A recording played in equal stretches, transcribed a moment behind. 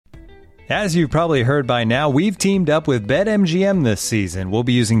As you've probably heard by now, we've teamed up with BetMGM this season. We'll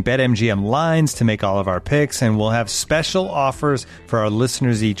be using BetMGM lines to make all of our picks, and we'll have special offers for our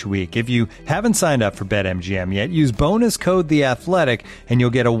listeners each week. If you haven't signed up for BetMGM yet, use bonus code The Athletic, and you'll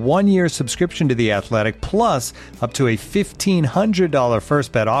get a 1-year subscription to The Athletic, plus up to a $1,500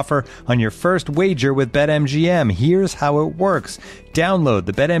 first bet offer on your first wager with BetMGM. Here's how it works. Download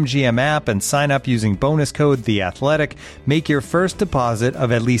the BetMGM app and sign up using bonus code The Athletic. Make your first deposit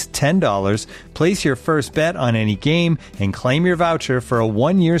of at least $10. Place your first bet on any game and claim your voucher for a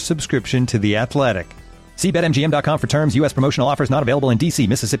 1-year subscription to The Athletic. See BetMGM.com for terms. U.S. promotional offers not available in D.C.,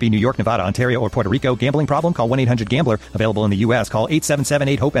 Mississippi, New York, Nevada, Ontario, or Puerto Rico. Gambling problem? Call 1-800-GAMBLER. Available in the U.S. Call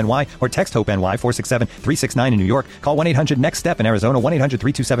 877-8-HOPE-NY or text HOPE-NY 467-369 in New York. Call 1-800-NEXT-STEP in Arizona.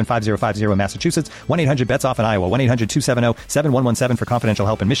 1-800-327-5050 in Massachusetts. 1-800-BETS-OFF in Iowa. 1-800-270-7117 for confidential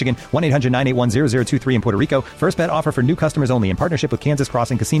help in Michigan. 1-800-981-0023 in Puerto Rico. First bet offer for new customers only in partnership with Kansas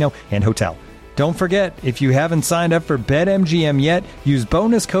Crossing Casino and Hotel. Don't forget, if you haven't signed up for BetMGM yet, use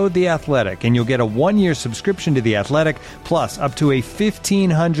bonus code The Athletic, and you'll get a 1-year subscription to The Athletic, plus up to a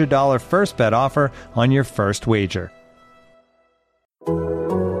 $1,500 first bet offer on your first wager.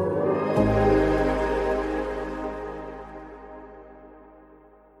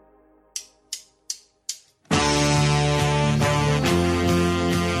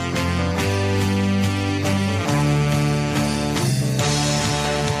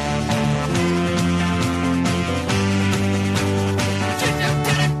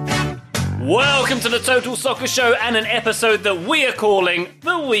 Welcome to the Total Soccer Show and an episode that we are calling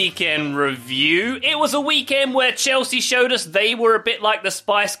The Weekend Review. It was a weekend where Chelsea showed us they were a bit like the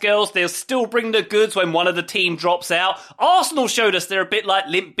Spice Girls. They'll still bring the goods when one of the team drops out. Arsenal showed us they're a bit like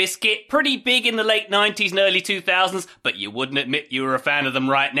Limp Bizkit, pretty big in the late 90s and early 2000s, but you wouldn't admit you were a fan of them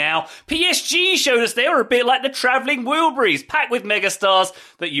right now. PSG showed us they were a bit like the Travelling Wilburys, packed with megastars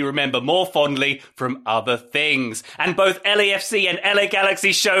that you remember more fondly from other things. And both LAFC and LA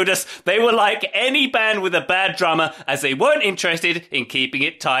Galaxy showed us they were like any band with a bad drummer, as they weren't interested in keeping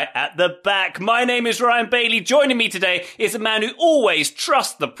it tight at the back. My name is Ryan Bailey. Joining me today is a man who always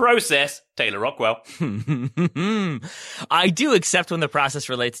trusts the process, Taylor Rockwell. I do, except when the process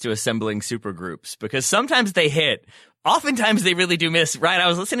relates to assembling supergroups, because sometimes they hit. Oftentimes they really do miss. Ryan, I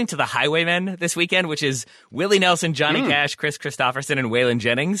was listening to The Highwaymen this weekend, which is Willie Nelson, Johnny Cash, Chris Christopherson, and Waylon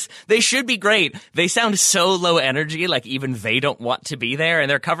Jennings. They should be great. They sound so low energy, like even they don't want to be there, and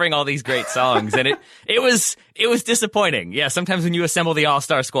they're covering all these great songs. And it was disappointing. Yeah, sometimes when you assemble the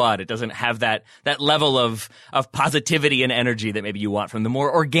all-star squad, it doesn't have that level of positivity and energy that maybe you want from the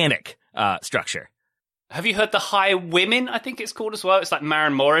more organic structure. Have you heard The Highwomen, I think it's called as well? It's like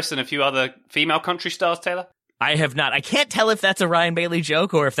Maren Morris and a few other female country stars, Taylor. I have not. I can't tell if that's a Ryan Bailey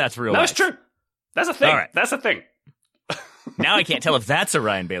joke or if that's real. No, life. it's true. That's a thing. All right. That's a thing. Now I can't tell if that's a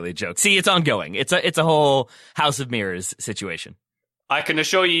Ryan Bailey joke. See, it's ongoing. It's a whole House of Mirrors situation. I can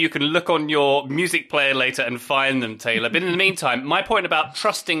assure you can look on your music player later and find them, Taylor. But in the meantime, my point about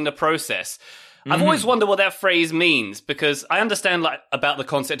trusting the process, I've always wondered what that phrase means, because I understand about the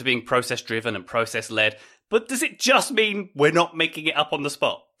concept of being process-driven and process-led, but does it just mean we're not making it up on the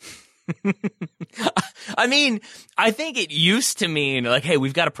spot? I mean, I think it used to mean like, hey,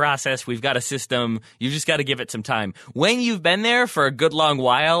 we've got a process, we've got a system, you just got to give it some time. When you've been there for a good long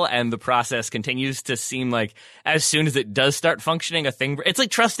while and the process continues to seem like as soon as it does start functioning a thing, it's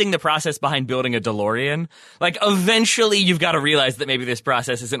like trusting the process behind building a DeLorean. Like eventually you've got to realize that maybe this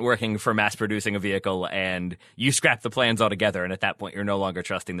process isn't working for mass producing a vehicle and you scrap the plans altogether. And at that point, you're no longer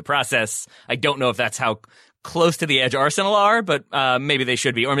trusting the process. I don't know if that's how close to the edge Arsenal are, but maybe they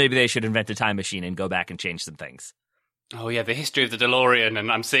should be, or maybe they should invent a time machine and go back and change some things. Oh yeah, the history of the DeLorean,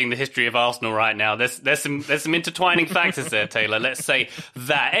 and I'm seeing the history of Arsenal right now. There's some intertwining factors there, Taylor. Let's say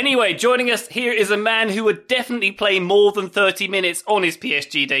that. Anyway, joining us here is a man who would definitely play more than 30 minutes on his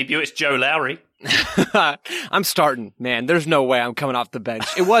PSG debut. It's Joe Lowry. I'm starting, man. There's no way I'm coming off the bench.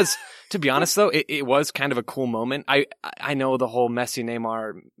 It was, to be honest though, it was kind of a cool moment. I know the whole Messi,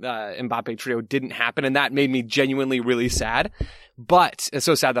 Neymar, Mbappe trio didn't happen, and that made me genuinely really sad. But it's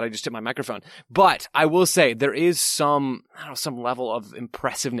so sad that I just hit my microphone. But I will say there is some level of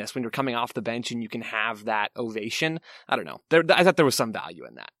impressiveness when you're coming off the bench and you can have that ovation. I don't know. I thought there was some value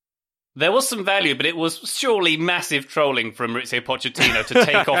in that. There was some value, but it was surely massive trolling from Mauricio Pochettino to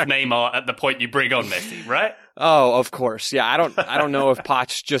take off Neymar at the point you bring on Messi, right? Oh, of course. Yeah, I don't know if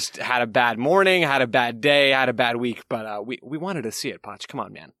Poch just had a bad morning, had a bad day, had a bad week, but we wanted to see it, Poch. Come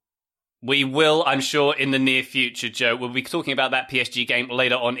on, man. We will, I'm sure, in the near future, Joe. We'll be talking about that PSG game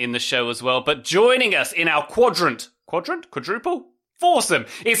later on in the show as well. But joining us in our quadruple? Foursome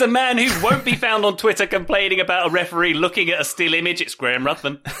is a man who won't be found on Twitter complaining about a referee looking at a still image. It's Graham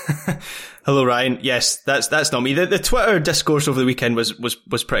Ruthven. Hello, Ryan. Yes, that's not me. The Twitter discourse over the weekend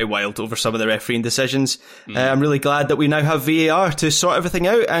was pretty wild over some of the refereeing decisions. I'm really glad that we now have VAR to sort everything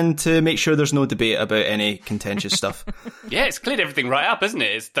out and to make sure there's no debate about any contentious stuff. Yeah, it's cleared everything right up, isn't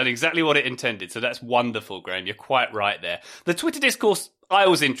it? It's done exactly what it intended, so that's wonderful, Graham. You're quite right there. The Twitter discourse I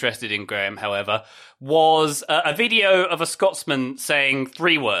was interested in, Graham, however, was a video of a Scotsman saying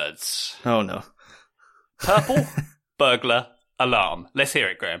 3 words. Oh, no. Purple, burglar, alarm. Let's hear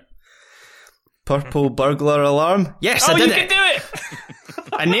it, Graham. Purple burglar alarm? Yes, I did it! Oh, you can do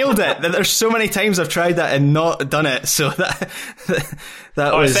it! I nailed it. There's so many times I've tried that and not done it, so that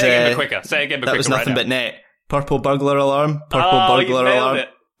was... Say it again, but quicker. Say it again, but quicker. That was nothing but net. Purple burglar alarm. Purple burglar alarm. It.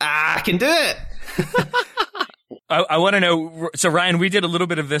 I can do it! I want to know, so Ryan, we did a little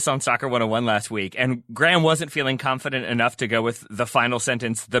bit of this on Soccer 101 last week, and Graham wasn't feeling confident enough to go with the final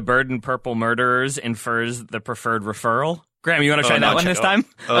sentence, the bird and purple murderers infers the preferred referral. Graham, you want to try that one this time?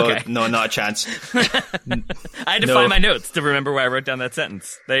 Okay. No, not a chance. I had to find my notes to remember why I wrote down that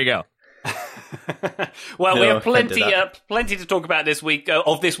sentence. There you go. Well, we have plenty to talk about this week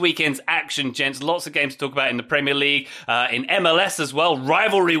of this weekend's action, gents. Lots of games to talk about in the Premier League, in MLS as well.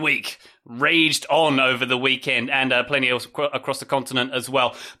 Rivalry week raged on over the weekend, and plenty else across the continent as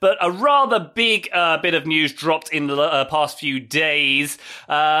well. But a rather big bit of news dropped in the past few days.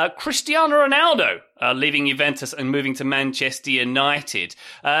 Cristiano Ronaldo leaving Juventus and moving to Manchester United.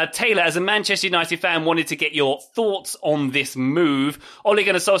 Taylor, as a Manchester United fan, wanted to get your thoughts on this move. Ole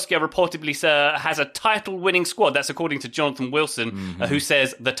Gunnar Solskjaer reportedly has a title-winning squad. That's according to Jonathan Wilson, who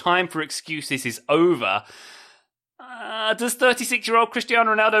says the time for excuses is over. Does 36-year-old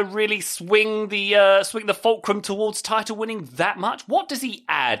Cristiano Ronaldo really swing the fulcrum towards title winning that much? What does he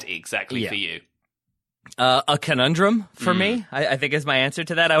add exactly for you? A conundrum for me, I think, is my answer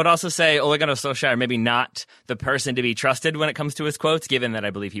to that. I would also say Ole Gunnar Solskjaer maybe not the person to be trusted when it comes to his quotes, given that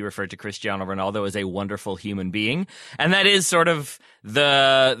I believe he referred to Cristiano Ronaldo as a wonderful human being. And that is sort of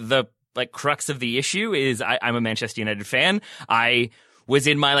the crux of the issue is I'm a Manchester United fan. I was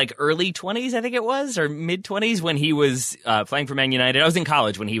in my early 20s, I think it was, or mid 20s when he was playing for Man United. I was in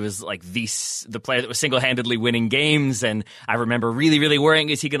college when he was the player that was single-handedly winning games, and I remember really, really worrying,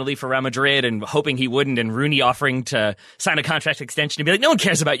 is he going to leave for Real Madrid, and hoping he wouldn't, and Rooney offering to sign a contract extension and be like, no one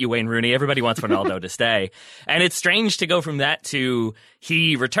cares about you, Wayne Rooney. Everybody wants Ronaldo to stay. And it's strange to go from that to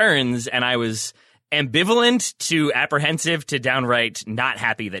he returns, and I was ambivalent to apprehensive to downright not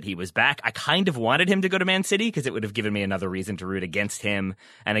happy that he was back. I kind of wanted him to go to Man City because it would have given me another reason to root against him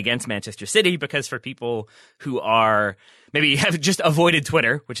and against Manchester City, because for people who are maybe have just avoided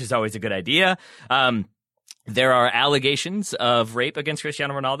Twitter, which is always a good idea, there are allegations of rape against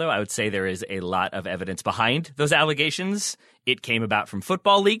Cristiano Ronaldo. I would say there is a lot of evidence behind those allegations. It came about from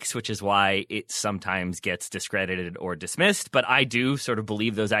football leaks, which is why it sometimes gets discredited or dismissed. But I do sort of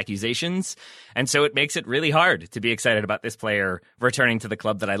believe those accusations. And so it makes it really hard to be excited about this player returning to the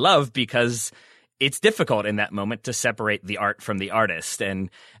club that I love, because it's difficult in that moment to separate the art from the artist. And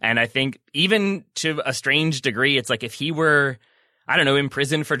I think even to a strange degree, it's like if he were, I don't know, in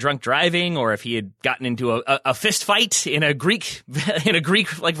prison for drunk driving, or if he had gotten into a fist fight in a Greek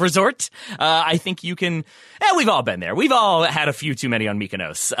resort, I think you can. We've all been there. We've all had a few too many on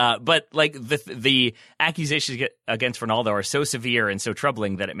Mykonos. But the accusations against Ronaldo are so severe and so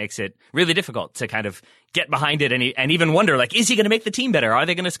troubling that it makes it really difficult to kind of get behind it and even wonder, is he going to make the team better? Are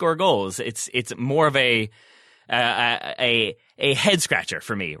they going to score goals? It's more of a head scratcher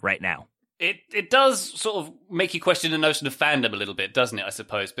for me right now. It does sort of make you question the notion of fandom a little bit, doesn't it, I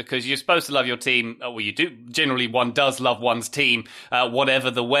suppose? Because you're supposed to love your team. Well, you do. Generally, one does love one's team, whatever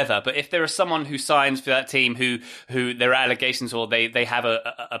the weather. But if there is someone who signs for that team who there are allegations or they have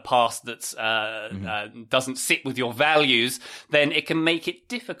a past that's doesn't sit with your values, then it can make it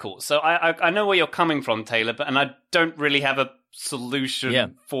difficult. So I know where you're coming from, Taylor, and I don't really have a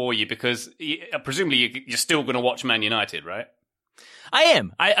solution for you, because presumably you're still going to watch Man United, right? I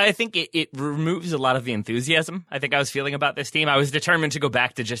am. I think it removes a lot of the enthusiasm I think I was feeling about this team. I was determined to go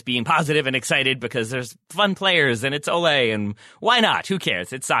back to just being positive and excited because there's fun players and it's Ole, and why not? Who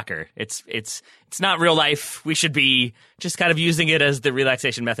cares? It's soccer. It's not real life. We should be just kind of using it as the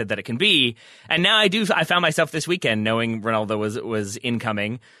relaxation method that it can be. And now I found myself this weekend, knowing Ronaldo was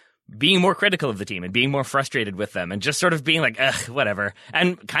incoming, being more critical of the team and being more frustrated with them and just sort of being like, ugh, whatever.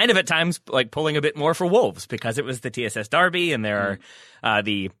 And kind of at times pulling a bit more for Wolves because it was the TSS derby and there are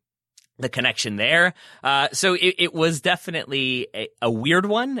the connection there. So it was definitely a weird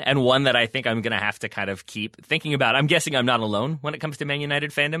one, and one that I think I'm going to have to kind of keep thinking about. I'm guessing I'm not alone when it comes to Man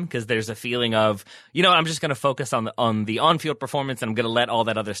United fandom, because there's a feeling of, I'm just going to focus on the on-field performance and I'm going to let all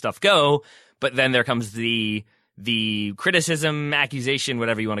that other stuff go. But then there comes the the criticism, accusation,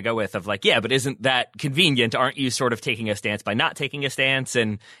 whatever you want to go with, of like, yeah, but isn't that convenient? Aren't you sort of taking a stance by not taking a stance?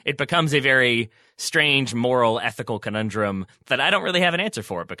 And it becomes a very strange moral, ethical conundrum that I don't really have an answer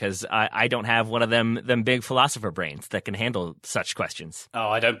for, because I don't have one of them big philosopher brains that can handle such questions. Oh,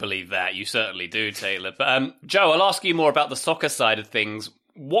 I don't believe that. You certainly do, Taylor. But Joe, I'll ask you more about the soccer side of things.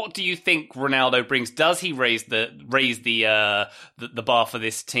 What do you think Ronaldo brings? Does he raise the bar for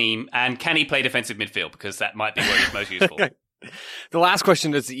this team? And can he play defensive midfield? Because that might be where he's most useful. The last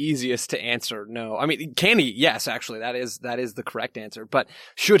question is the easiest to answer. No. I mean, can he? Yes, actually, that is the correct answer. But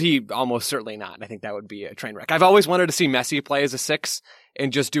should he? Almost certainly not. I think that would be a train wreck. I've always wanted to see Messi play as a 6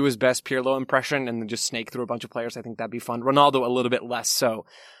 and just do his best Pirlo impression and then just snake through a bunch of players. I think that'd be fun. Ronaldo a little bit less so.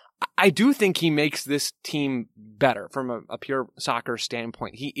 I do think he makes this team better from a pure soccer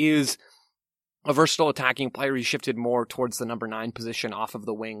standpoint. He is a versatile attacking player. He shifted more towards the number 9 position off of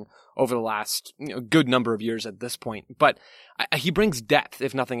the wing over the last good number of years at this point. But he brings depth,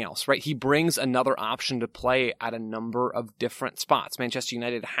 if nothing else, right? He brings another option to play at a number of different spots. Manchester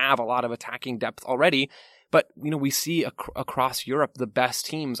United have a lot of attacking depth already. But, we see across Europe, the best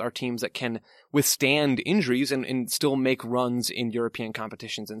teams are teams that can withstand injuries and still make runs in European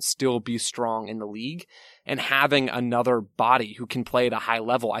competitions and still be strong in the league. And having another body who can play at a high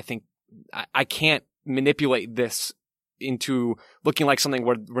level, I think I can't manipulate this into looking like something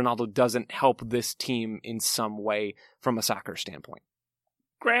where Ronaldo doesn't help this team in some way from a soccer standpoint.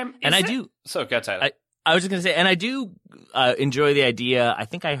 Graham, So go, Taylor. I was just going to say, and I do enjoy the idea. I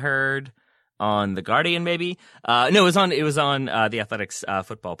think I heard on The Guardian, maybe. No, it was on the Athletics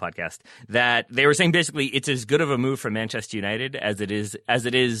football podcast that they were saying basically it's as good of a move for Manchester United as it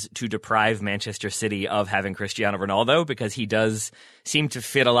is to deprive Manchester City of having Cristiano Ronaldo, because he does seem to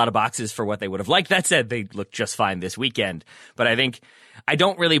fit a lot of boxes for what they would have liked. That said, they looked just fine this weekend. But I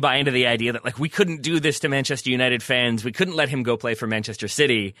don't really buy into the idea that, like, we couldn't do this to Manchester United fans. We couldn't let him go play for Manchester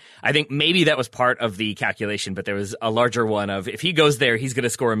City. I think maybe that was part of the calculation, but there was a larger one of, if he goes there, he's going to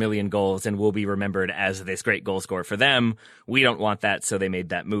score 1 million goals and will be remembered as this great goal scorer for them. We don't want that, so they made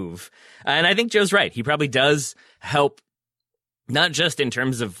that move. And I think Joe's right. He probably does help, not just in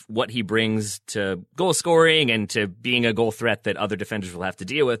terms of what he brings to goal scoring and to being a goal threat that other defenders will have to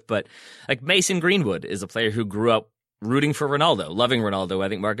deal with, but like Mason Greenwood is a player who grew up rooting for Ronaldo, loving Ronaldo. I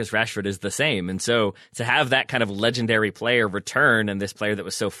think Marcus Rashford is the same. And so to have that kind of legendary player return, and this player that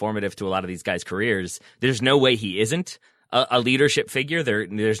was so formative to a lot of these guys' careers, there's no way he isn't a leadership figure.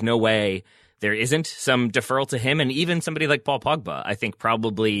 There's no way there isn't some deferral to him. And even somebody like Paul Pogba, I think,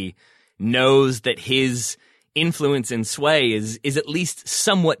 probably knows that his influence and sway is at least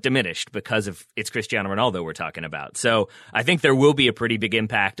somewhat diminished because of it's Cristiano Ronaldo we're talking about. So I think there will be a pretty big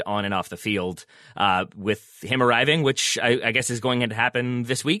impact on and off the field with him arriving, which I guess is going to happen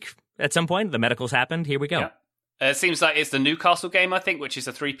this week at some point. The medicals happened. Here we go. Yeah. It seems like it's the Newcastle game, I think, which is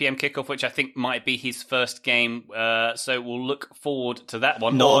a 3 p.m. kickoff, which I think might be his first game. So we'll look forward to that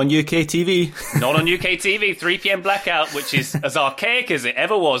one. Not on UK TV. Not on UK TV. 3 p.m. blackout, which is as archaic as it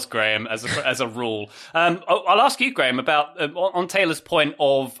ever was, Graham, as a rule. I'll ask you, Graham, about on Taylor's point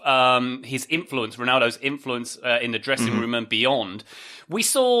of his influence, Ronaldo's influence in the dressing room and beyond. We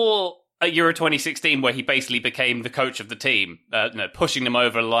saw at Euro 2016 where he basically became the coach of the team, pushing them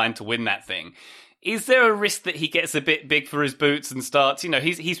over the line to win that thing. Is there a risk that he gets a bit big for his boots and starts,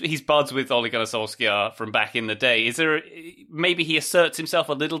 he's buds with Ole Gunnar Solskjaer from back in the day. Is there maybe he asserts himself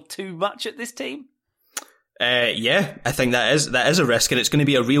a little too much at this team? Yeah, I think that is a risk, and it's going to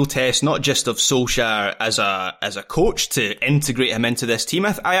be a real test, not just of Solskjaer as a coach to integrate him into this team.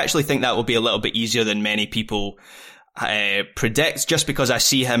 I actually think that will be a little bit easier than many people predict, just because I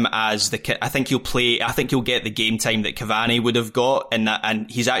see him as I think he'll get the game time that Cavani would have got,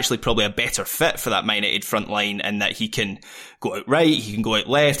 and he's actually probably a better fit for that Man United front line, in that he can go out right, he can go out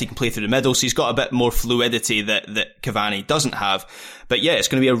left, he can play through the middle, so he's got a bit more fluidity that Cavani doesn't have. But yeah, it's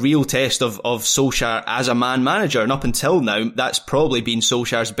going to be a real test of Solskjaer as a man manager, and up until now, that's probably been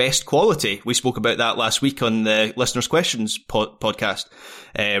Solskjaer's best quality. We spoke about that last week on the Listeners' Questions podcast,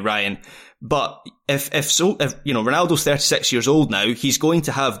 Ryan. But if Ronaldo's 36 years old now, he's going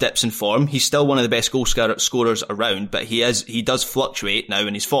to have dips in form. He's still one of the best goal scorers around, but he does fluctuate now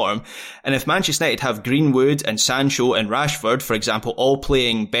in his form. And if Manchester United have Greenwood and Sancho and Rashford, for example, all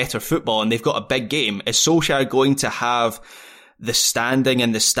playing better football and they've got a big game, is Solskjaer going to have the standing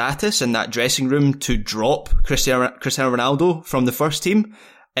and the status in that dressing room to drop Cristiano Ronaldo from the first team?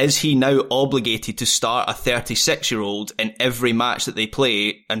 Is he now obligated to start a 36-year-old in every match that they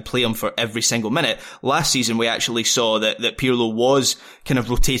play and play him for every single minute? Last season, we actually saw that Pirlo was kind of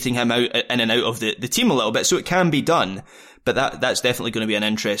rotating him out in and out of the team a little bit, so it can be done. But that's definitely going to be an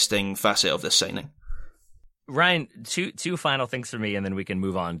interesting facet of this signing. Ryan, two final things for me, and then we can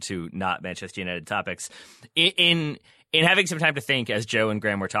move on to not Manchester United topics. In having some time to think, as Joe and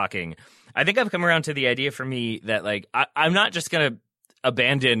Graham were talking, I think I've come around to the idea for me that like I'm not just going to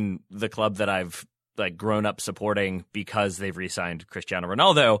abandon the club that I've like grown up supporting because they've re-signed Cristiano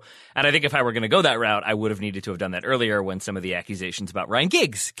Ronaldo. And I think if I were going to go that route, I would have needed to have done that earlier when some of the accusations about Ryan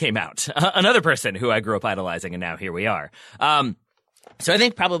Giggs came out. Another person who I grew up idolizing, and now here we are. So I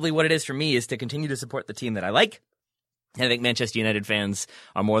think probably what it is for me is to continue to support the team that I like. I think Manchester United fans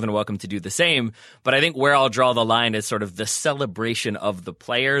are more than welcome to do the same, but I think where I'll draw the line is sort of the celebration of the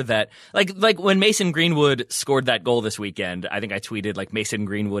player that, like when Mason Greenwood scored that goal this weekend, I think I tweeted like Mason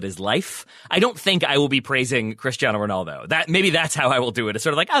Greenwood is life. I don't think I will be praising Cristiano Ronaldo. Maybe that's how I will do it. It's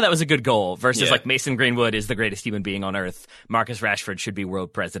sort of like, oh, that was a good goal versus like Mason Greenwood is the greatest human being on earth. Marcus Rashford should be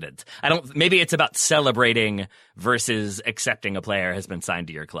world president. Maybe it's about celebrating versus accepting a player has been signed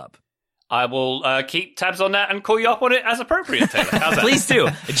to your club. I will keep tabs on that and call you up on it as appropriate, Taylor. How's that? Please do.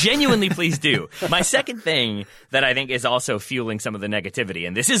 Genuinely, please do. My second thing that I think is also fueling some of the negativity,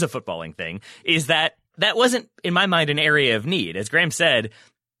 and this is a footballing thing, is that wasn't, in my mind, an area of need. As Graham said,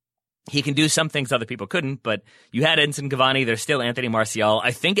 he can do some things other people couldn't, but you had Edinson Cavani, there's still Anthony Martial.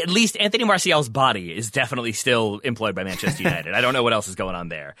 I think at least Anthony Martial's body is definitely still employed by Manchester United. I don't know what else is going on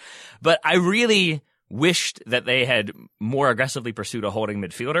there. But I really wished that they had more aggressively pursued a holding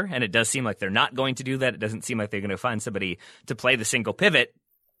midfielder, and it does seem like they're not going to do that. It doesn't seem like they're going to find somebody to play the single pivot.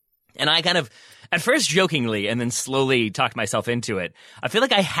 And I kind of, at first jokingly, and then slowly talked myself into it, I feel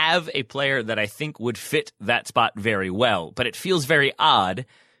like I have a player that I think would fit that spot very well, but it feels very odd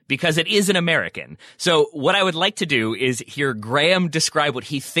because it is an American. So what I would like to do is hear Graham describe what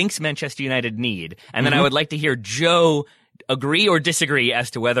he thinks Manchester United need, and then I would like to hear Joe agree or disagree as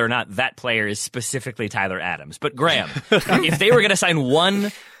to whether or not that player is specifically Tyler Adams. But Graham, if they were going to sign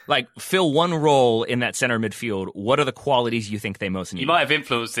fill one role in that center midfield, what are the qualities you think they most need? You might have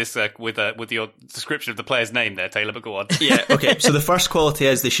influenced this with your description of the player's name there, Taylor, but go on. Yeah, okay. So the first quality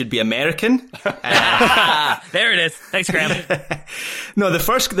is they should be American. There it is. Thanks, Graham. No, the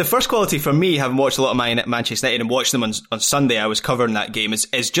first quality for me, having watched a lot of Manchester United and watched them on Sunday, I was covering that game,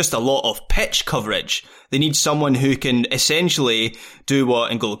 is just a lot of pitch coverage. They need someone who can essentially do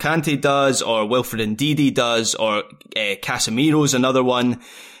what N'Golo Kante does, or Wilfred Ndidi does, or Casemiro's another one.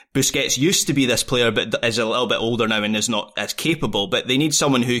 Busquets used to be this player, but is a little bit older now and is not as capable. But they need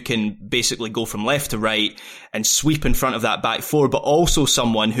someone who can basically go from left to right and sweep in front of that back four, but also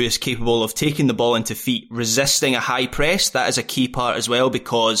someone who is capable of taking the ball into feet, resisting a high press. That is a key part as well,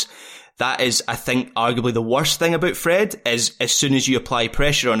 because that is, I think, arguably the worst thing about Fred, is as soon as you apply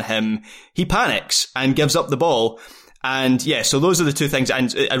pressure on him, he panics and gives up the ball. And yeah, so those are the two things,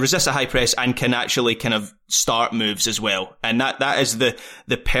 and resist a high press and can actually kind of start moves as well. And that is the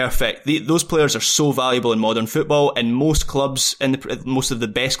perfect, those players are so valuable in modern football, and most clubs most of the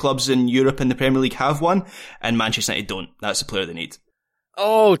best clubs in Europe in the Premier League have one, and Manchester United don't. That's the player they need.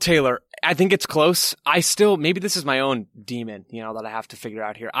 Oh, Taylor, I think it's close. Maybe this is my own demon, that I have to figure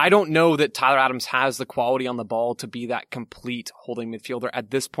out here. I don't know that Tyler Adams has the quality on the ball to be that complete holding midfielder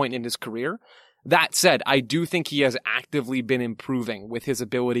at this point in his career. That said, I do think he has actively been improving with his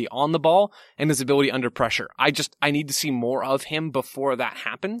ability on the ball and his ability under pressure. I need to see more of him before that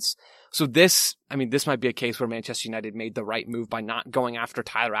happens. So this might be a case where Manchester United made the right move by not going after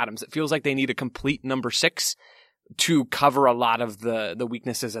Tyler Adams. It feels like they need a complete number 6 to cover a lot of the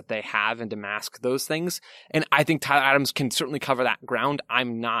weaknesses that they have and to mask those things. And I think Tyler Adams can certainly cover that ground.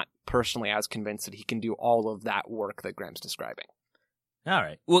 I'm not personally as convinced that he can do all of that work that Graham's describing. All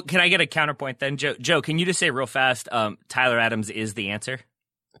right. Well, can I get a counterpoint then? Joe, can you just say real fast, Tyler Adams is the answer?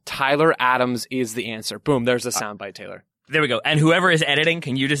 Tyler Adams is the answer. Boom, there's a soundbite, Taylor. There we go. And whoever is editing,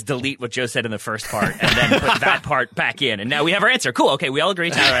 can you just delete what Joe said in the first part and then put that part back in? And now we have our answer. Cool. Okay, we all agree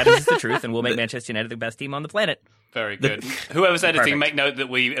Tyler Adams is the truth, and we'll make Manchester United the best team on the planet. Very good. Whoever's editing, Perfect. Make note that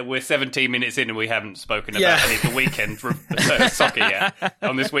we're 17 minutes in and we haven't spoken about any of the weekend soccer yet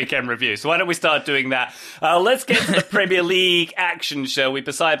on this weekend review. So why don't we start doing that? Let's get to the Premier League action, shall we?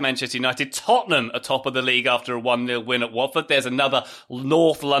 Beside Manchester United, Tottenham are top of the league after a 1-0 win at Watford. There's another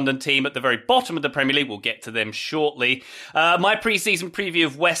North London team at the very bottom of the Premier League. We'll get to them shortly. My pre-season preview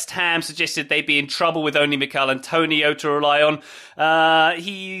of West Ham suggested they'd be in trouble with only Mikel Antonio to rely on.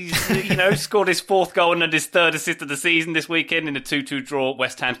 He's scored his 4th goal and his 3rd assist of the season this weekend in a 2-2 draw.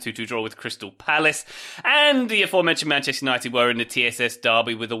 West Ham's 2-2 draw with Crystal Palace. And the aforementioned Manchester United were in the TSS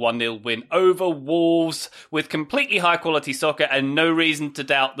derby with a 1-0 win over Wolves with completely high quality soccer and no reason to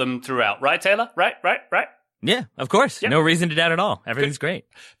doubt them throughout. Right, Taylor? Right? Yeah, of course. Yep. No reason to doubt at all. Everything's great.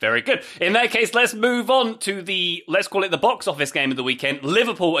 Very good. In that case, let's move on to let's call it the box office game of the weekend,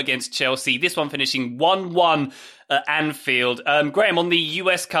 Liverpool against Chelsea. This one finishing 1-1 at Anfield. Graham, on the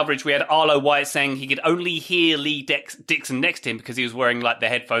US coverage, we had Arlo White saying he could only hear Lee Dixon next to him because he was wearing like the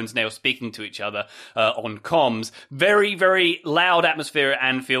headphones and they were speaking to each other on comms. Very, very loud atmosphere at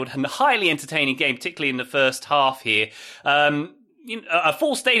Anfield and a highly entertaining game, particularly in the first half here. A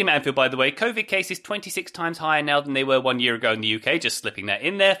full stadium at Anfield, by the way. COVID cases 26 times higher now than they were 1 year ago in the UK. Just slipping that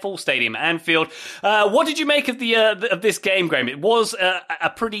in there. Full stadium at Anfield. What did you make of of this game, Graham? It was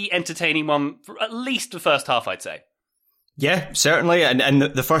a pretty entertaining one, for at least the first half, I'd say. Yeah, certainly. And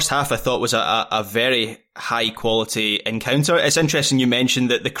the first half I thought was a very high quality encounter. It's interesting you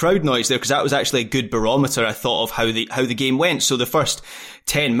mentioned that the crowd noise there, because that was actually a good barometer, I thought, of how the game went. So the first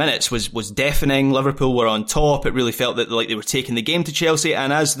 10 minutes was deafening. Liverpool were on top. It really felt that like they were taking the game to Chelsea.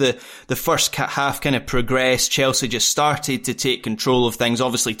 And as the first half kind of progressed, Chelsea just started to take control of things,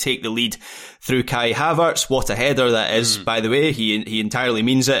 obviously take the lead through Kai Havertz. What a header that is, by the way. He entirely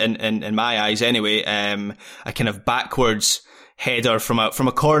means it in my eyes anyway. A kind of backwards header from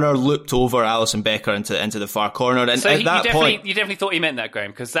a corner, looped over Alisson Becker into the far corner. And so at that point, you definitely thought he meant that,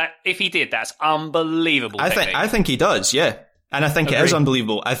 Graham, because if he did, that's unbelievable. I think he does, yeah. And I think it is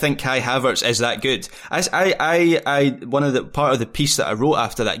unbelievable. I think Kai Havertz is that good. Part of the piece that I wrote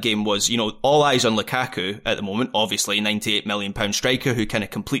after that game was, all eyes on Lukaku at the moment, obviously £98 million striker who kind of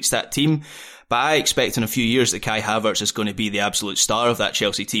completes that team. But I expect in a few years that Kai Havertz is going to be the absolute star of that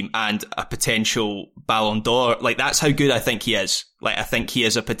Chelsea team and a potential Ballon d'Or. Like, that's how good I think he is. Like, I think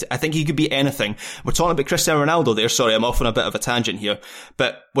he could be anything. We're talking about Cristiano Ronaldo there. Sorry, I'm off on a bit of a tangent here.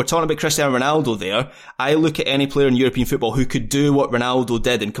 But we're talking about Cristiano Ronaldo there. I look at any player in European football who could do what Ronaldo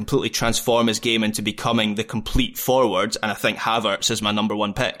did and completely transform his game into becoming the complete forward. And I think Havertz is my number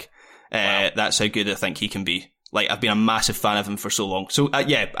one pick. Wow. That's how good I think he can be. Like, I've been a massive fan of him for so long. So,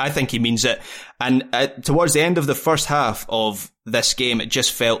 yeah, I think he means it. And towards the end of the first half of this game, it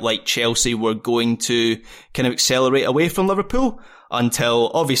just felt like Chelsea were going to kind of accelerate away from Liverpool until,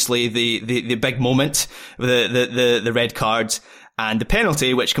 obviously, the big moment, the red card and the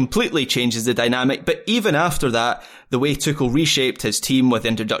penalty, which completely changes the dynamic. But even after that, the way Tuchel reshaped his team with the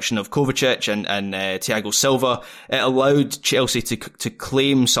introduction of Kovacic and Thiago Silva, it allowed Chelsea to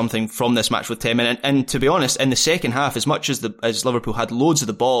claim something from this match with 10 men. And to be honest, in the second half, as much as Liverpool had loads of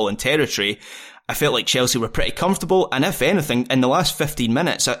the ball and territory, I felt like Chelsea were pretty comfortable. And if anything, in the last 15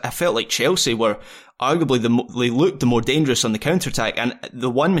 minutes, I felt like Chelsea were arguably they looked the more dangerous on the counter-attack. And the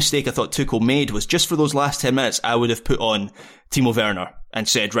one mistake I thought Tuchel made was just for those last 10 minutes, I would have put on Timo Werner and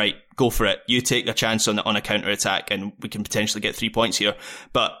said, right, go for it. You take a chance on a counter-attack and we can potentially get 3 points here.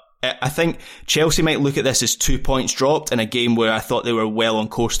 But I think Chelsea might look at this as 2 points dropped in a game where I thought they were well on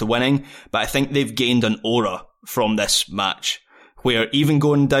course to winning. But I think they've gained an aura from this match, where even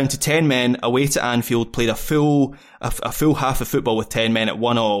going down to 10 men away to Anfield, played a full half of football with 10 men at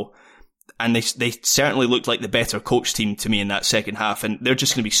 1-1. And they certainly looked like the better coach team to me in that second half. And they're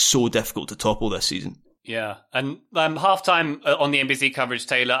just going to be so difficult to topple this season. Yeah, and halftime on the NBC coverage,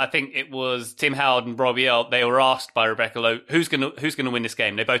 Taylor, I think it was Tim Howard and Robbie Earl. They were asked by Rebecca Lowe, who's going to win this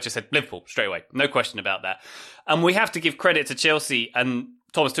game? They both just said Liverpool straight away, no question about that. And we have to give credit to Chelsea and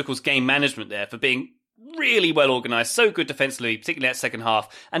Thomas Tuchel's game management there for being really well organised, so good defensively, particularly that second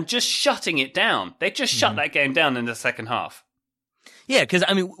half, and just shutting it down. They just shut that game down in the second half. Yeah, because,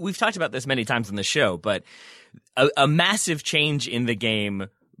 I mean, we've talked about this many times on the show, but a massive change in the game,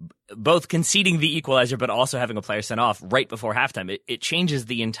 both conceding the equalizer but also having a player sent off right before halftime, it changes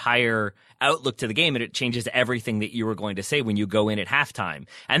the entire outlook to the game, and it changes everything that you were going to say when you go in at halftime.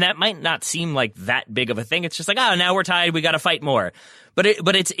 And that might not seem like that big of a thing. It's just like, oh, now we're tied, we got to fight more. But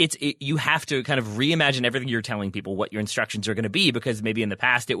you have to kind of reimagine everything you're telling people, what your instructions are going to be, because maybe in the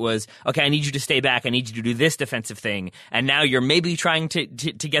past it was, okay, I need you to stay back, I need you to do this defensive thing, and now you're maybe trying to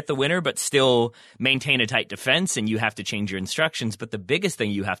get the winner, but still maintain a tight defense, and you have to change your instructions. But the biggest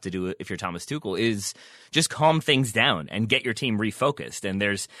thing you have to do if you're Thomas Tuchel is just calm things down and get your team refocused. And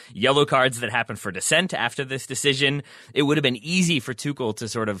there's yellow cards that happen for dissent after this decision. It would have been easy for Tuchel to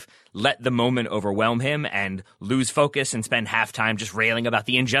sort of let the moment overwhelm him and lose focus and spend halftime just railing about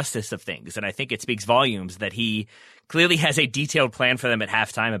the injustice of things. And I think it speaks volumes that he clearly has a detailed plan for them at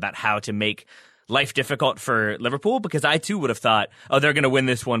halftime about how to make life difficult for Liverpool, because I too would have thought, oh, they're going to win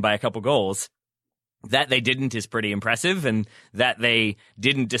this one by a couple goals. That they didn't is pretty impressive, and that they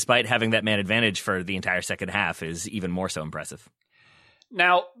didn't, despite having that man advantage for the entire second half, is even more so impressive.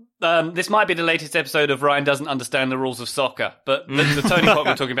 Now, this might be the latest episode of Ryan Doesn't Understand the Rules of Soccer, but the Tony Pop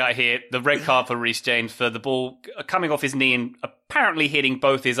we're talking about here, the red card for Reece James for the ball coming off his knee and apparently hitting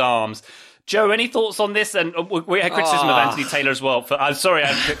both his arms. Joe, any thoughts on this? And we had criticism of Anthony Taylor as well. I'm sorry I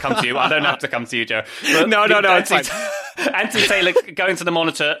have to come to you. I don't have to come to you, Joe. But No, it's fine. Anthony Taylor going to the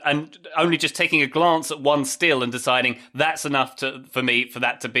monitor and only just taking a glance at one still and deciding that's enough for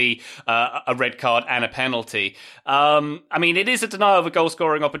that to be a red card and a penalty. I mean, it is a denial of a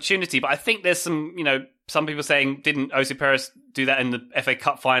goal-scoring opportunity, but I think there's some people saying, didn't Osi Perez do that in the FA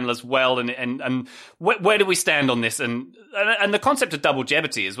Cup final as well? And where do we stand on this? And the concept of double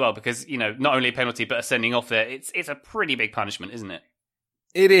jeopardy as well, because, not only a penalty, but a sending off there, it's a pretty big punishment, isn't it?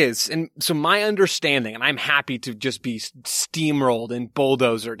 It is. And so my understanding, and I'm happy to just be steamrolled and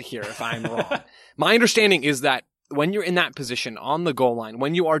bulldozered here if I'm wrong. My understanding is that when you're in that position on the goal line,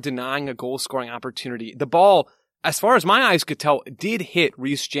 when you are denying a goal scoring opportunity, the ball, as far as my eyes could tell, did hit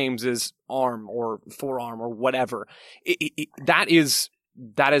Reece James's arm or forearm or whatever. That is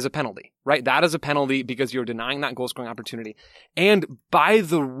a penalty, right? That is a penalty because you're denying that goal scoring opportunity. And by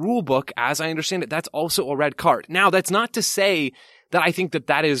the rule book, as I understand it, that's also a red card. Now, that's not to say that I think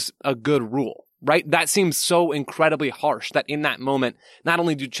that is a good rule, right? That seems so incredibly harsh that in that moment, not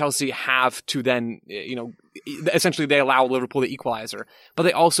only do Chelsea have to then, essentially they allow Liverpool the equalizer, but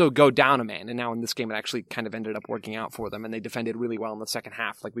they also go down a man. And now in this game, it actually kind of ended up working out for them, and they defended really well in the second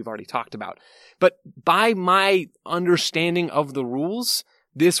half, like we've already talked about. But by my understanding of the rules,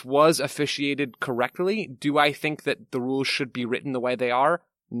 this was officiated correctly. Do I think that the rules should be written the way they are?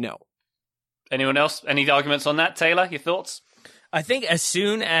 No. Anyone else? Any arguments on that? Taylor, your thoughts? I think as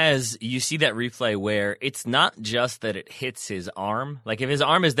soon as you see that replay where it's not just that it hits his arm, like if his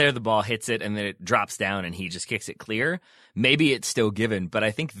arm is there, the ball hits it and then it drops down and he just kicks it clear, maybe it's still given. But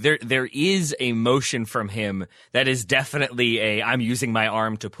I think there is a motion from him that is definitely I'm using my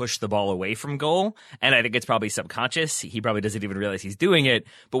arm to push the ball away from goal. And I think it's probably subconscious. He probably doesn't even realize he's doing it.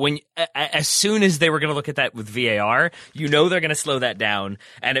 But as soon as they were going to look at that with VAR, they're going to slow that down,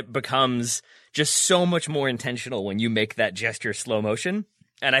 and it becomes just so much more intentional when you make that gesture slow motion.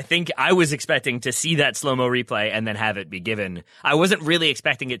 And I think I was expecting to see that slow-mo replay and then have it be given. I wasn't really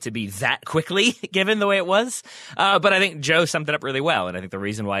expecting it to be that quickly given the way it was. But I think Joe summed it up really well. And I think the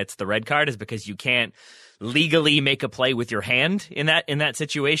reason why it's the red card is because you can't legally make a play with your hand in that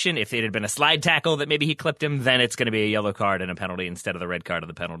situation. If it had been a slide tackle that maybe he clipped him, then it's going to be a yellow card and a penalty instead of the red card of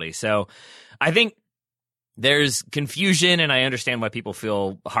the penalty. So I think there's confusion, and I understand why people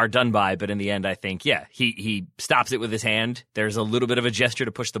feel hard done by, but in the end, I think, he stops it with his hand. There's a little bit of a gesture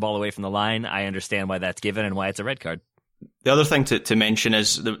to push the ball away from the line. I understand why that's given and why it's a red card. The other thing to mention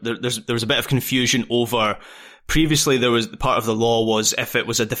is there was a bit of confusion over, previously there was part of the law was if it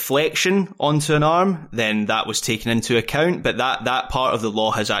was a deflection onto an arm, then that was taken into account, but that part of the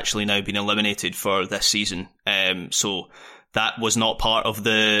law has actually now been eliminated for this season. So that was not part of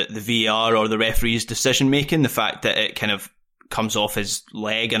the VAR or the referee's decision making. The fact that it kind of comes off his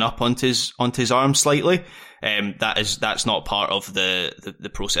leg and up onto his arm slightly, that's not part of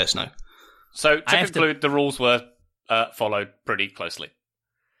the process now. So to conclude, the rules were followed pretty closely.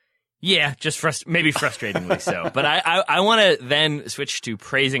 Yeah, just maybe frustratingly so. But I want to then switch to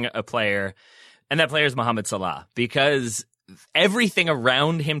praising a player, and that player is Mohamed Salah, because everything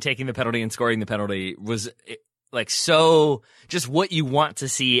around him taking the penalty and scoring the penalty was so just what you want to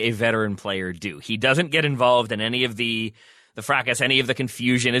see a veteran player do. He doesn't get involved in any of the fracas, any of the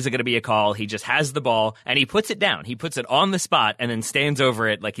confusion. Is it going to be a call? He just has the ball and he puts it down. He puts it on the spot and then stands over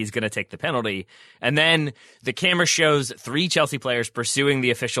it like he's going to take the penalty. And then the camera shows 3 Chelsea players pursuing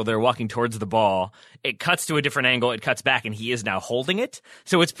the official. They're walking towards the ball. It cuts to a different angle. It cuts back and he is now holding it.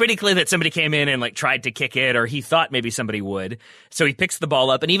 So it's pretty clear that somebody came in and tried to kick it, or he thought maybe somebody would. So he picks the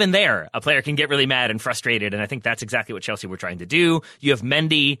ball up, and even there, a player can get really mad and frustrated. And I think that's exactly what Chelsea were trying to do. You have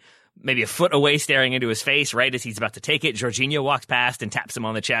Mendy maybe a foot away staring into his face right as he's about to take it. Jorginho walks past and taps him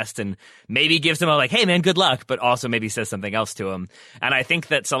on the chest and maybe gives him a hey man, good luck, but also maybe says something else to him. And I think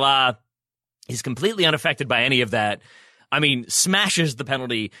that Salah is completely unaffected by any of that. I mean, smashes the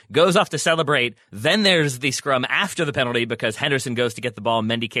penalty, goes off to celebrate. Then there's the scrum after the penalty because Henderson goes to get the ball.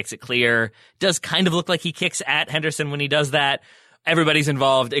 Mendy kicks it clear. Does kind of look like he kicks at Henderson when he does that. Everybody's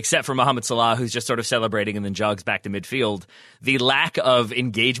involved except for Mohamed Salah, who's just sort of celebrating and then jogs back to midfield. The lack of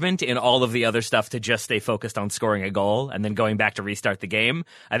engagement in all of the other stuff to just stay focused on scoring a goal and then going back to restart the game,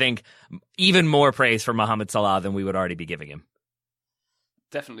 I think even more praise for Mohamed Salah than we would already be giving him.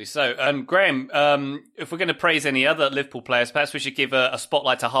 Definitely so. Graham, if we're going to praise any other Liverpool players, perhaps we should give a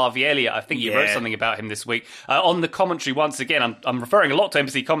spotlight to Harvey Elliott. I think you wrote something about him this week. On the commentary, once again, I'm referring a lot to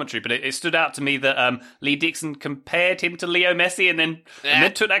embassy commentary, but it stood out to me that Lee Dixon compared him to Leo Messi and then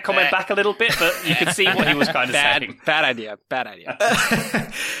took that comment back a little bit, but you could see what he was kind of saying. Bad idea.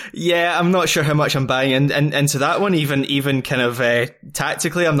 Yeah, I'm not sure how much I'm buying into that one, even kind of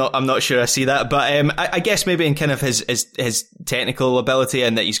tactically. I'm not sure I see that, but I guess maybe in kind of his technical ability,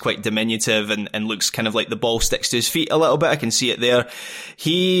 and that he's quite diminutive and looks kind of like the ball sticks to his feet a little bit. I can see it there.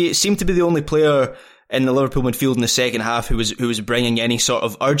 He seemed to be the only player in the Liverpool midfield in the second half who was bringing any sort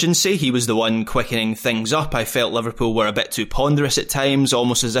of urgency. He was the one quickening things up. I felt Liverpool were a bit too ponderous at times,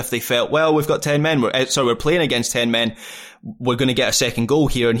 almost as if they felt, well, we've got 10 men. We're playing against 10 men. We're going to get a second goal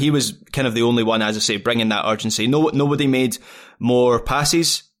here. And he was kind of the only one, as I say, bringing that urgency. Nobody made more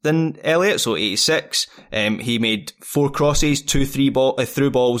passes than Elliott, so 86. He made 4 crosses, 2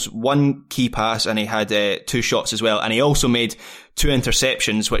 through balls, 1 key pass, and he had 2 shots as well. And he also made 2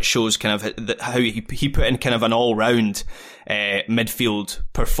 interceptions, which shows kind of how he put in kind of an all-round midfield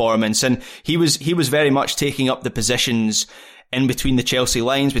performance. And he was very much taking up the positions in between the Chelsea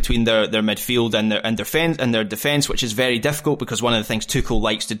lines, between their midfield and their defence, which is very difficult, because one of the things Tuchel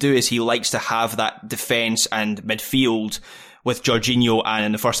likes to do is he likes to have that defence and midfield with Jorginho, and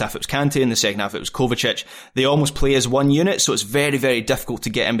in the first half it was Kante, in the second half it was Kovacic. They almost play as one unit, so it's very, very difficult to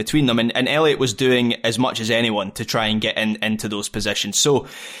get in between them. And Elliott was doing as much as anyone to try and get into those positions. So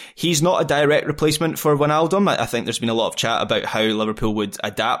he's not a direct replacement for Wijnaldum. I think there's been a lot of chat about how Liverpool would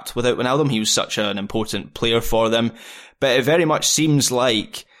adapt without Wijnaldum. He was such an important player for them. But it very much seems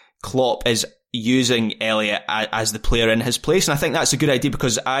like Klopp is using Elliott as the player in his place. And I think that's a good idea,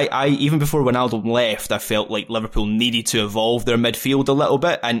 because I even before Wijnaldum left, I felt like Liverpool needed to evolve their midfield a little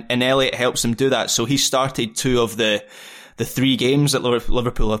bit, and Elliott helps them do that. So he started 2 of the 3 games that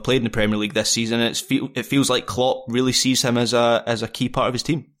Liverpool have played in the Premier League this season. It feels like Klopp really sees him as a key part of his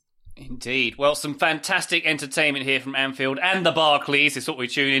team. Indeed. Well, some fantastic entertainment here from Anfield and the Barclays. It's what we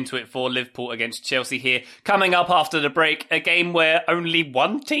tune into it for. Liverpool against Chelsea here. Coming up after the break, a game where only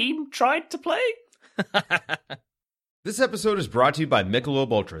one team tried to play. This episode is brought to you by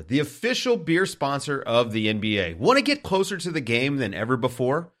Michelob Ultra, the official beer sponsor of the NBA. Want to get closer to the game than ever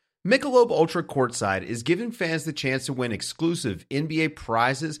before? Michelob Ultra Courtside is giving fans the chance to win exclusive NBA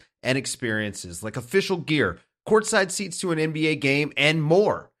prizes and experiences like official gear, courtside seats to an NBA game, and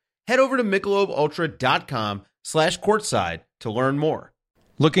more. Head over to MichelobUltra.com/courtside to learn more.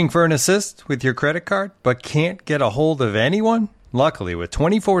 Looking for an assist with your credit card, but can't get a hold of anyone? Luckily, with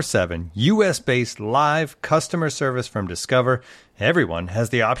 24/7 U.S.-based live customer service from Discover, everyone has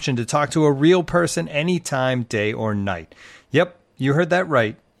the option to talk to a real person anytime, day or night. Yep, you heard that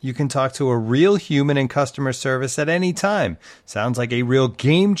right. You can talk to a real human in customer service at any time. Sounds like a real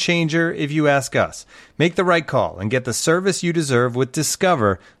game changer if you ask us. Make the right call and get the service you deserve with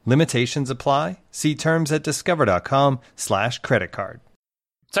Discover. Limitations apply. See terms at discover.com/creditcard.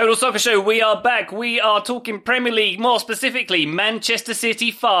 Total Soccer Show, we are back. We are talking Premier League, more specifically Manchester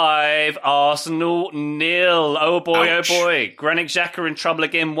City 5, Arsenal 0. Oh boy, ouch. Oh boy. Granit Xhaka in trouble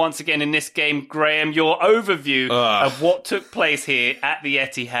again, once again in this game. Graham, your overview of what took place here at the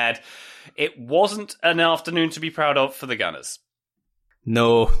Etihad. It wasn't an afternoon to be proud of for the Gunners.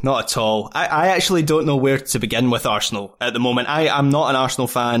 No, not at all. I actually don't know where to begin with Arsenal at the moment. I'm not an Arsenal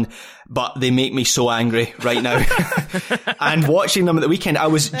fan, but they make me so angry right now. And watching them at the weekend, I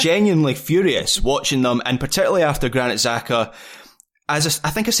was genuinely furious watching them, and particularly after Granit Xhaka. I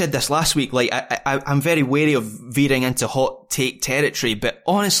think I said this last week, like, I'm very wary of veering into hot take territory, but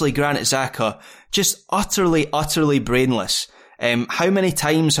honestly, Granit Xhaka, just utterly, utterly brainless. How many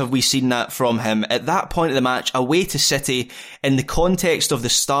times have we seen that from him at that point of the match, away to City, in the context of the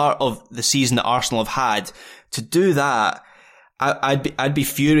start of the season that Arsenal have had? To do that, I'd be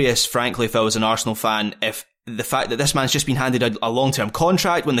furious, frankly, if I was an Arsenal fan, if the fact that this man's just been handed a long-term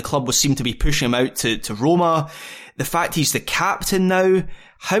contract when the club seemed to be pushing him out to Roma, the fact he's the captain now.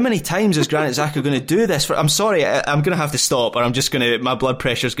 How many times is Granit Xhaka going to do this? I'm sorry, I'm going to have to stop, or my blood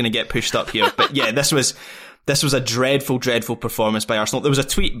pressure's going to get pushed up here. But yeah, this was a dreadful, dreadful performance by Arsenal. There was a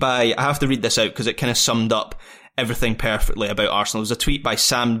tweet by, I have to read this out because it kind of summed up everything perfectly about Arsenal. There was a tweet by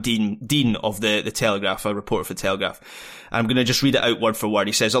Sam Dean of the Telegraph, a reporter for the Telegraph. I'm going to just read it out word for word.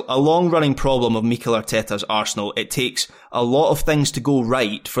 He says, a long-running problem of Mikel Arteta's Arsenal. It takes a lot of things to go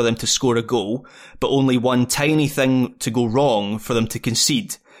right for them to score a goal, but only one tiny thing to go wrong for them to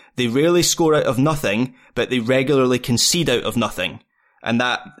concede. They rarely score out of nothing, but they regularly concede out of nothing. And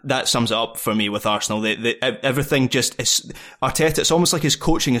that sums it up for me with Arsenal. Everything just is Arteta. It's almost like his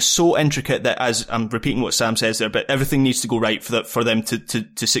coaching is so intricate that, as I'm repeating what Sam says there, but everything needs to go right for them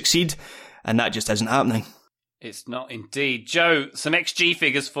to succeed, and that just isn't happening. It's not indeed. Joe, some XG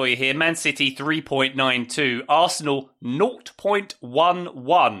figures for you here. Man City 3.92, Arsenal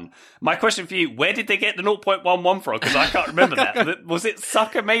 0.11. My question for you, where did they get the 0.11 from? Because I can't remember that. Was it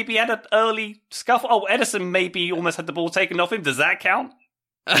Saka maybe had an early scuffle? Oh, Edison maybe almost had the ball taken off him. Does that count?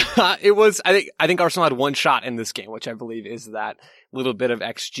 It was, I think Arsenal had one shot in this game, which I believe is that little bit of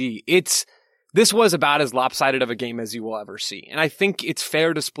XG. This was about as lopsided of a game as you will ever see. And I think it's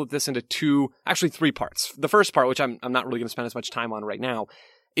fair to split this into three parts. The first part, which I'm not really going to spend as much time on right now,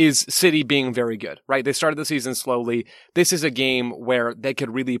 is City being very good, right? They started the season slowly. This is a game where they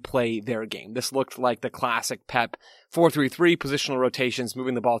could really play their game. This looked like the classic Pep 4-3-3, positional rotations,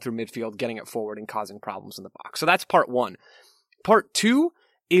 moving the ball through midfield, getting it forward and causing problems in the box. So that's part one. Part two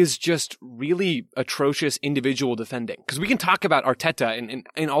is just really atrocious individual defending. Because we can talk about Arteta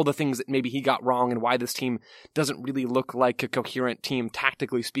and all the things that maybe he got wrong and why this team doesn't really look like a coherent team,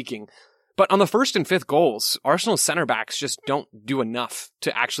 tactically speaking. But on the first and fifth goals, Arsenal's center backs just don't do enough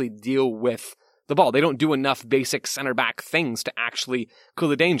to actually deal with the ball. They don't do enough basic center back things to actually cool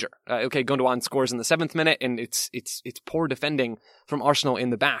the danger. Gundogan scores in the 7th minute, and it's poor defending from Arsenal in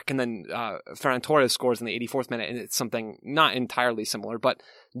the back. And then Ferran Torres scores in the 84th minute, and it's something not entirely similar, but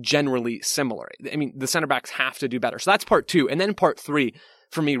generally similar. I mean, the center backs have to do better. So that's part two. And then part three,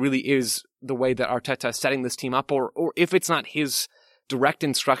 for me, really is the way that Arteta is setting this team up, or if it's not his direct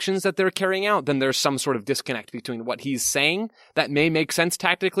instructions that they're carrying out, then there's some sort of disconnect between what he's saying that may make sense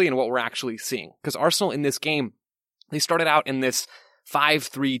tactically and what we're actually seeing. Because Arsenal in this game, they started out in this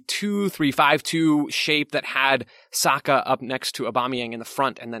 5-3-2, 3-5-2 shape that had Saka up next to Aubameyang in the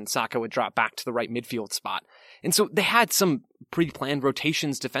front, and then Saka would drop back to the right midfield spot. And so they had some pre-planned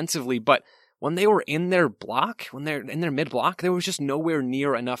rotations defensively, but when they were in their block, when they're in their mid-block, there was just nowhere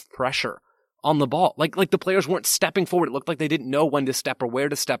near enough pressure on the ball. Like the players weren't stepping forward. It looked like they didn't know when to step or where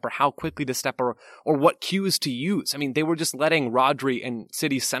to step or how quickly to step or what cues to use. I mean, they were just letting Rodri and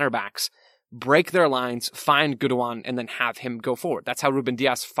City's center backs break their lines, find Gundogan, and then have him go forward. That's how Ruben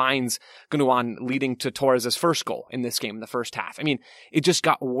Dias finds Gundogan, leading to Torres' first goal in this game in the first half. I mean, it just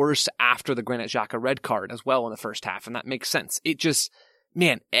got worse after the Granit Xhaka red card as well in the first half, and that makes sense. It just,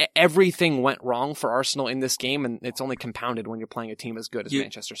 man, everything went wrong for Arsenal in this game, and it's only compounded when you're playing a team as good as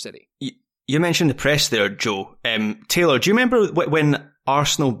Manchester City. You mentioned the press there, Joe. Taylor, do you remember when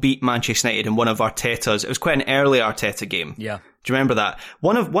Arsenal beat Manchester United in one of Arteta's? It was quite an early Arteta game. Yeah. Do you remember that?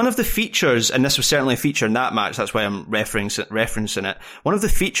 One of the features, and this was certainly a feature in that match, that's why I'm referencing it. One of the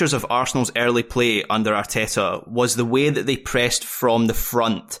features of Arsenal's early play under Arteta was the way that they pressed from the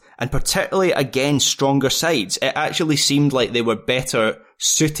front, and particularly against stronger sides. It actually seemed like they were better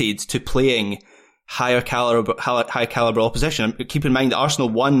suited to playing high caliber opposition. Keep in mind that Arsenal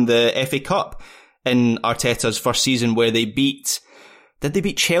won the FA Cup in Arteta's first season, where they beat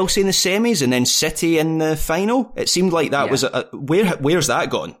Chelsea in the semis and then City in the final? It seemed like that was where's that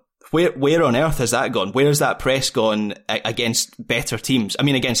gone? Where on earth has that gone? Where's that press gone against better teams? I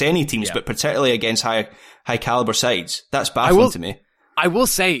mean, against any teams, but particularly against high caliber sides. That's baffling to me. I will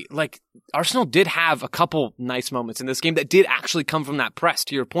say, like, Arsenal did have a couple nice moments in this game that did actually come from that press,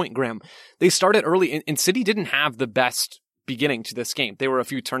 to your point, Graham. They started early, and City didn't have the best beginning to this game. There were a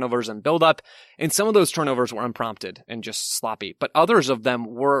few turnovers and build-up, and some of those turnovers were unprompted and just sloppy. But others of them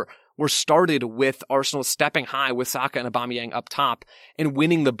were started with Arsenal stepping high with Saka and Aubameyang up top and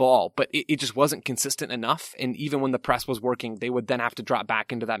winning the ball. But it just wasn't consistent enough, and even when the press was working, they would then have to drop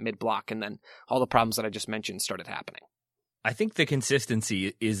back into that mid-block, and then all the problems that I just mentioned started happening. I think the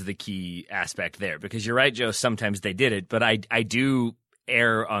consistency is the key aspect there, because you're right, Joe, sometimes they did it, but I do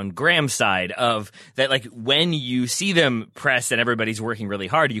err on Graham's side of that, like, when you see them press and everybody's working really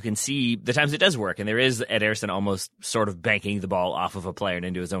hard, you can see the times it does work, and there is Ederson almost sort of banking the ball off of a player and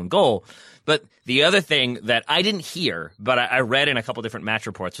into his own goal. But the other thing that I didn't hear, but I read in a couple different match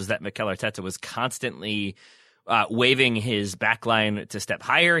reports, was that Mikel Arteta was constantly waving his backline to step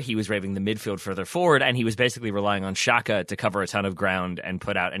higher. He was waving the midfield further forward, and he was basically relying on Xhaka to cover a ton of ground and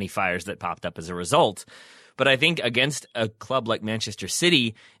put out any fires that popped up as a result. But I think against a club like Manchester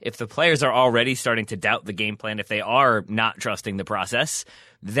City, if the players are already starting to doubt the game plan, if they are not trusting the process,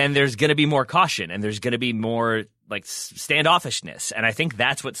 then there's going to be more caution and there's going to be more like standoffishness. And I think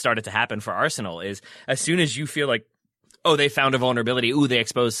that's what started to happen for Arsenal, is as soon as you feel like oh, they found a vulnerability. Ooh, they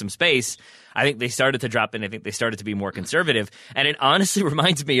exposed some space. I think they started to drop in. I think they started to be more conservative. And it honestly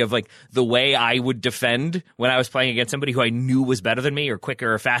reminds me of like the way I would defend when I was playing against somebody who I knew was better than me or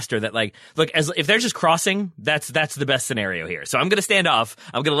quicker or faster. That like, look, if they're just crossing, that's the best scenario here. So I'm going to stand off.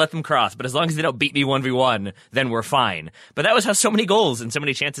 I'm going to let them cross. But as long as they don't beat me 1v1, then we're fine. But that was how so many goals and so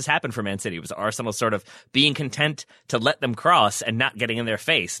many chances happened for Man City. It was Arsenal sort of being content to let them cross and not getting in their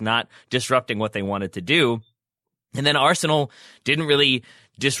face, not disrupting what they wanted to do. And then Arsenal didn't really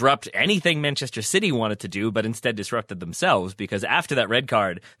disrupt anything Manchester City wanted to do, but instead disrupted themselves, because after that red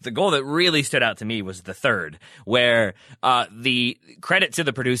card, the goal that really stood out to me was the third, where the credit to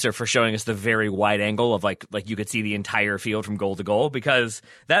the producer for showing us the very wide angle of like you could see the entire field from goal to goal, because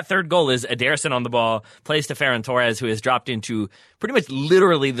that third goal is Ederson on the ball, plays to Ferran Torres, who has dropped into pretty much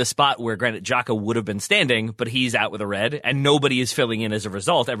literally the spot where Granit Xhaka would have been standing, but he's out with a red, and nobody is filling in as a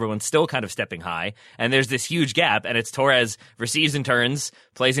result. Everyone's still kind of stepping high, and there's this huge gap, and it's Torres receives and turns,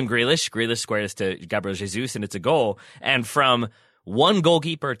 plays him Grealish. Grealish squares to Gabriel Jesus, and it's a goal. And from one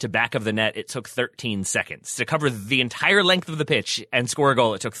goalkeeper to back of the net, it took 13 seconds. To cover the entire length of the pitch and score a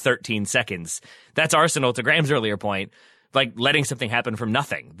goal, it took 13 seconds. That's Arsenal, to Graham's earlier point, like letting something happen from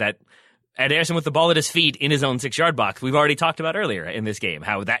nothing. That Ederson with the ball at his feet in his own 6-yard box, we've already talked about earlier in this game,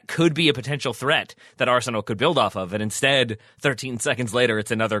 how that could be a potential threat that Arsenal could build off of. And instead, 13 seconds later,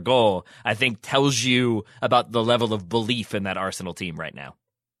 it's another goal, I think tells you about the level of belief in that Arsenal team right now.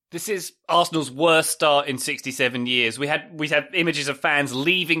 This is Arsenal's worst start in 67 years. We had images of fans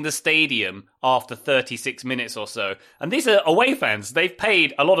leaving the stadium after 36 minutes or so. And these are away fans. They've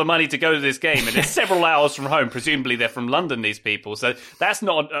paid a lot of money to go to this game, and it's several hours from home. Presumably they're from London, these people. So that's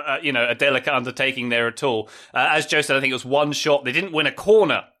not a delicate undertaking there at all. As Joe said, I think it was one shot. They didn't win a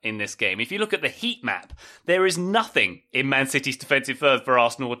corner in this game. If you look at the heat map, there is nothing in Man City's defensive third for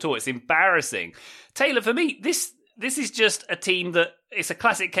Arsenal at all. It's embarrassing. Taylor, for me, this is just a team that, it's a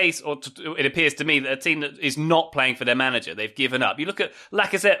classic case, or it appears to me, that a team that is not playing for their manager. They've given up. You look at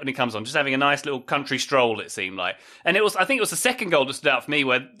Lacazette when he comes on, just having a nice little country stroll, it seemed like. And I think it was the second goal that stood out for me,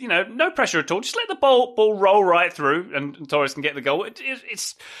 where, no pressure at all. Just let the ball roll right through, and Torres can get the goal.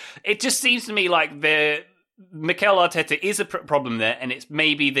 It just seems to me like Mikel Arteta is a problem there, and it's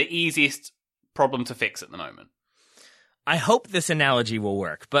maybe the easiest problem to fix at the moment. I hope this analogy will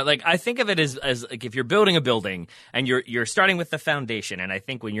work, but like I think of it as like if you're building a building and you're starting with the foundation, and I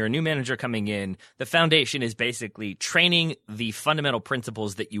think when you're a new manager coming in, the foundation is basically training the fundamental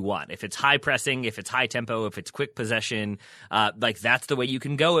principles that you want. If it's high pressing, if it's high tempo, if it's quick possession, like that's the way you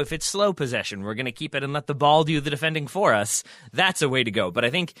can go. If it's slow possession, we're going to keep it and let the ball do the defending for us. That's a way to go. But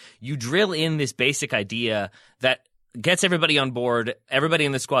I think you drill in this basic idea that gets everybody on board. Everybody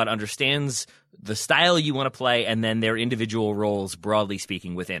in the squad understands the style you want to play, and then their individual roles, broadly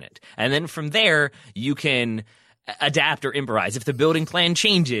speaking, within it. And then from there, you can adapt or improvise. If the building plan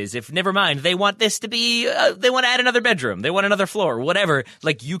changes, if, never mind, they want this to be, they want to add another bedroom, they want another floor, whatever,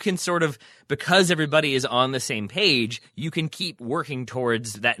 like you can sort of, because everybody is on the same page, you can keep working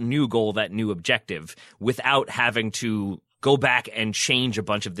towards that new goal, that new objective, without having to go back and change a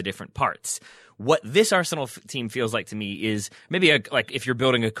bunch of the different parts. What this Arsenal team feels like to me is maybe like if you're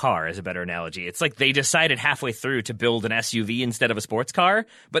building a car is a better analogy. It's like they decided halfway through to build an SUV instead of a sports car,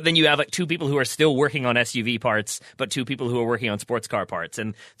 but then you have like two people who are still working on SUV parts, but two people who are working on sports car parts.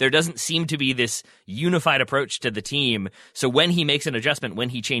 And there doesn't seem to be this unified approach to the team. So when he makes an adjustment, when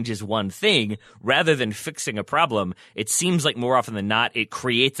he changes one thing, rather than fixing a problem, it seems like more often than not, it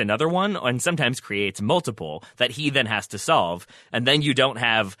creates another one, and sometimes creates multiple that he then has to solve. And then you don't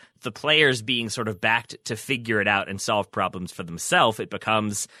have the players being sort of backed to figure it out and solve problems for themselves. It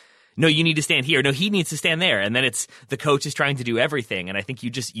becomes, no, you need to stand here. No, he needs to stand there. And then it's the coach is trying to do everything. And I think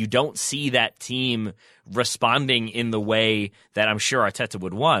you don't see that team responding in the way that I'm sure Arteta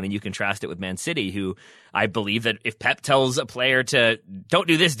would want. And you contrast it with Man City, who I believe that if Pep tells a player to don't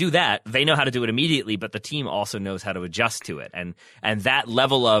do this, do that, they know how to do it immediately, but the team also knows how to adjust to it. And that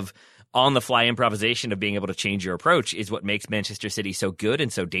level of on-the-fly improvisation of being able to change your approach is what makes Manchester City so good and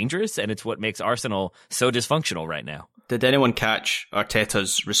so dangerous, and it's what makes Arsenal so dysfunctional right now. Did anyone catch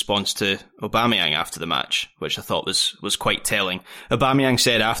Arteta's response to Aubameyang after the match, which I thought was quite telling? Aubameyang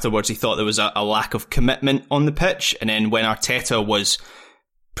said afterwards he thought there was a lack of commitment on the pitch, and then when Arteta was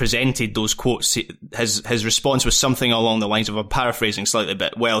presented those quotes, his response was something along the lines of, I'm paraphrasing slightly,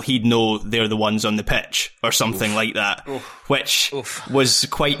 but, well, he'd know they're the ones on the pitch, or something like that, which was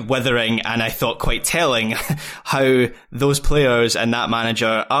quite withering, and I thought quite telling how those players and that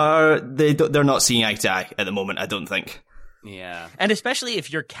manager they're not seeing eye to eye at the moment, I don't think. Yeah. And especially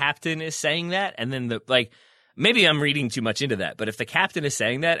if your captain is saying that, and then maybe I'm reading too much into that, but if the captain is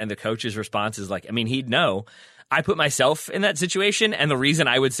saying that and the coach's response is like, I mean, he'd know, I put myself in that situation, and the reason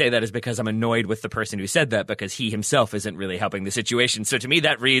I would say that is because I'm annoyed with the person who said that, because he himself isn't really helping the situation. So to me,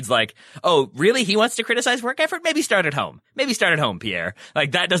 that reads like, oh, really? He wants to criticize work effort? Maybe start at home. Maybe start at home, Pierre.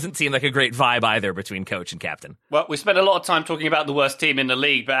 Like, that doesn't seem like a great vibe either between coach and captain. Well, we spent a lot of time talking about the worst team in the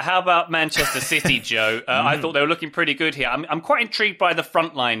league, but how about Manchester City, Joe? I thought they were looking pretty good here. I'm quite intrigued by the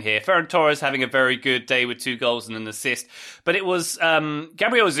front line here. Ferran Torres having a very good day with 2 goals and an assist, but it was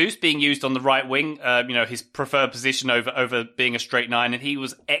Gabriel Jesus being used on the right wing, his preferred position over being a straight 9, and he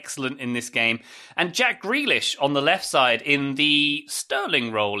was excellent in this game. And Jack Grealish on the left side in the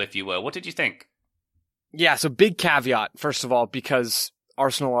Sterling role, if you will. What did you think? Yeah, so big caveat, first of all, because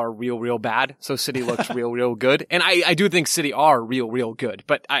Arsenal are real bad, so City looks real good. And I do think City are real good,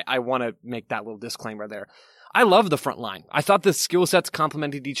 but I want to make that little disclaimer there. I love the front line. I thought the skill sets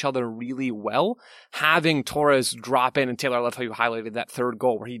complemented each other really well. Having Torres drop in, and Taylor, I love how you highlighted that 3rd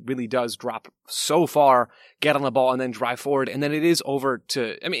goal where he really does drop so far, get on the ball, and then drive forward. And then it is over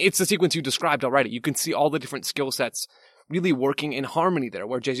to, it's the sequence you described already. You can see all the different skill sets really working in harmony there,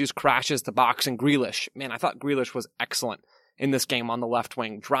 where Jesus crashes the box and Grealish. Man, I thought Grealish was excellent in this game on the left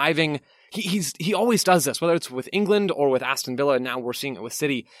wing, driving. He always does this, whether it's with England or with Aston Villa. Now we're seeing it with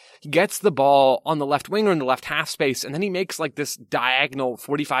City. He gets the ball on the left wing or in the left half space, and then he makes like this diagonal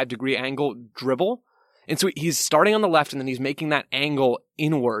 45-degree angle dribble. And so he's starting on the left, and then he's making that angle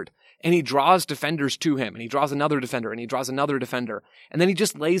inward. And he draws defenders to him, and he draws another defender, and he draws another defender. And then he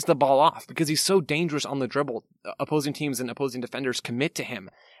just lays the ball off because he's so dangerous on the dribble. Opposing teams and opposing defenders commit to him.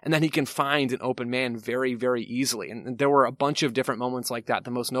 And then he can find an open man very, very easily. And there were a bunch of different moments like that.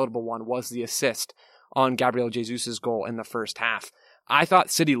 The most notable one was the assist on Gabriel Jesus' goal in the first half. I thought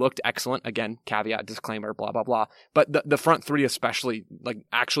City looked excellent. Again, caveat, disclaimer, blah, blah, blah. But the front 3 especially,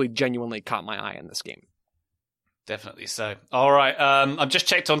 actually genuinely caught my eye in this game. Definitely so. All right. I've just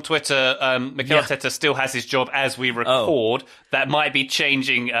checked on Twitter. Mikel Arteta still has his job as we record. That might be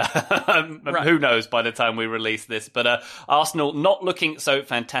changing. Right. Who knows by the time we release this. But Arsenal not looking so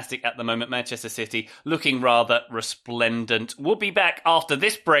fantastic at the moment. Manchester City looking rather resplendent. We'll be back after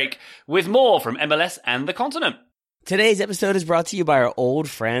this break with more from MLS and the continent. Today's episode is brought to you by our old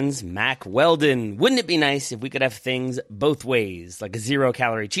friends, Mack Weldon. Wouldn't it be nice if we could have things both ways, like a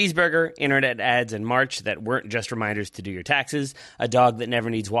 0-calorie cheeseburger, internet ads in March that weren't just reminders to do your taxes, a dog that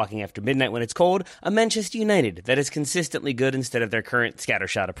never needs walking after midnight when it's cold, a Manchester United that is consistently good instead of their current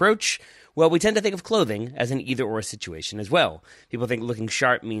scattershot approach? Well, we tend to think of clothing as an either-or situation as well. People think looking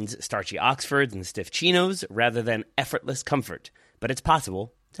sharp means starchy Oxfords and stiff chinos rather than effortless comfort. But it's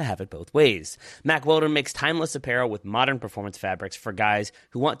possible to have it both ways. Mack Weldon makes timeless apparel with modern performance fabrics for guys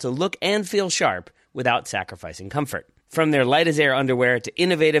who want to look and feel sharp without sacrificing comfort. From their light-as-air underwear to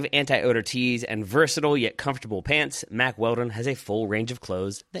innovative anti-odor tees and versatile yet comfortable pants, Mack Weldon has a full range of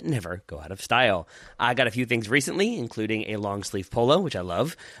clothes that never go out of style. I got a few things recently, including a long-sleeve polo, which I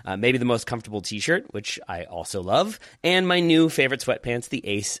love, maybe the most comfortable t-shirt, which I also love, and my new favorite sweatpants, the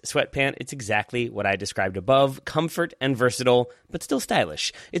Ace sweatpant. It's exactly what I described above, comfort and versatile, but still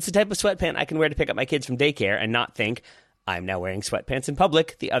stylish. It's the type of sweatpant I can wear to pick up my kids from daycare and not think, I'm now wearing sweatpants in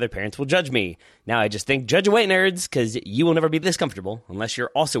public, the other parents will judge me. Now I just think, judge away, nerds, because you will never be this comfortable unless you're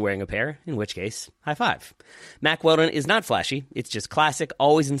also wearing a pair, in which case, high five. Mack Weldon is not flashy. It's just classic,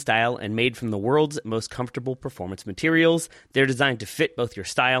 always in style, and made from the world's most comfortable performance materials. They're designed to fit both your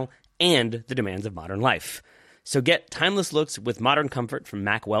style and the demands of modern life. So get timeless looks with modern comfort from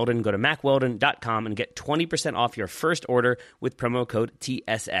Mack Weldon. Go to mackweldon.com and get 20% off your first order with promo code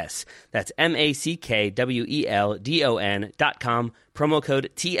TSS. That's mackweldon.com, promo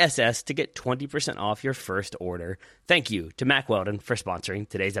code TSS to get 20% off your first order. Thank you to Mack Weldon for sponsoring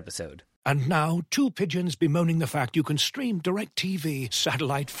today's episode. And now, two pigeons bemoaning the fact you can stream DirecTV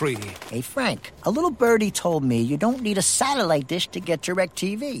satellite-free. Hey, Frank, a little birdie told me you don't need a satellite dish to get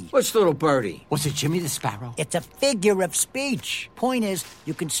DirecTV. What's little birdie? Was it Jimmy the Sparrow? It's a figure of speech. Point is,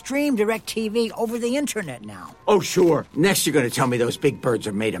 you can stream DirecTV over the internet now. Oh, sure. Next you're going to tell me those big birds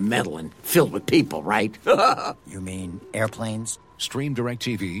are made of metal and filled with people, right? You mean airplanes? Stream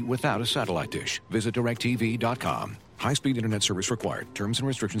DirecTV without a satellite dish. Visit DirecTV.com. High-speed internet service required. Terms and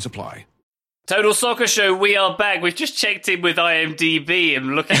restrictions apply. Total Soccer Show, we are back. We've just checked in with IMDb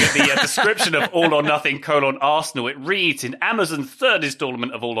and looking at the description of All or Nothing : Arsenal. It reads, in Amazon's third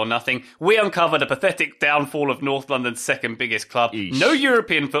installment of All or Nothing, we uncovered a pathetic downfall of North London's second biggest club. Eesh. No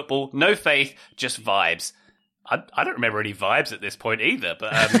European football, no faith, just vibes. I don't remember any vibes at this point either,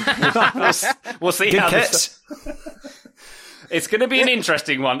 but we'll see Good how kits. this... It's going to be an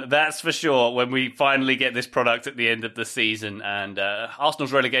interesting one, that's for sure, when we finally get this product at the end of the season and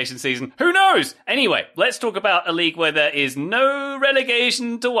Arsenal's relegation season. Who knows? Anyway, let's talk about a league where there is no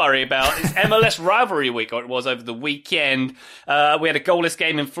relegation to worry about. It's MLS rivalry week, or it was over the weekend. We had a goalless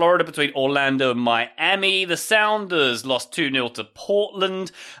game in Florida between Orlando and Miami. The Sounders lost 2-0 to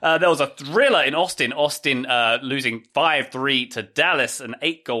Portland. There was a thriller in Austin. Austin losing 5-3 to Dallas, an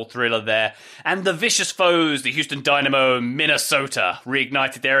 8-goal thriller there. And the vicious foes, the Houston Dynamo and Minnesota,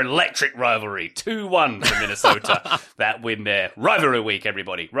 reignited their electric rivalry. 2-1 for Minnesota. That win there. Rivalry week,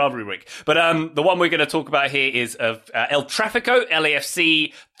 everybody. Rivalry week. But the one we're going to talk about here is of El Tráfico,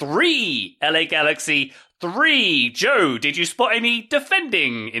 LAFC 3, LA Galaxy 3. Joe, did you spot any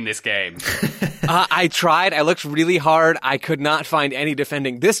defending in this game? I tried. I looked really hard. I could not find any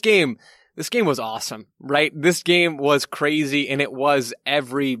defending. This game was awesome, right? This game was crazy, and it was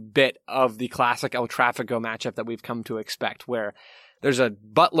every bit of the classic El Tráfico matchup that we've come to expect, where there's a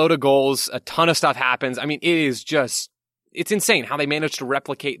buttload of goals, a ton of stuff happens. I mean, it's insane how they managed to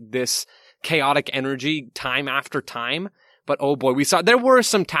replicate this chaotic energy time after time. But oh boy, there were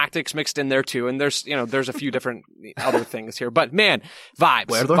some tactics mixed in there too, and there's a few different other things here. But man,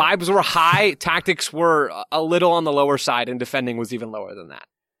 vibes were high, tactics were a little on the lower side, and defending was even lower than that.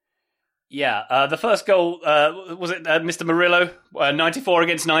 Yeah, the first goal, was it Mr. Murillo? 94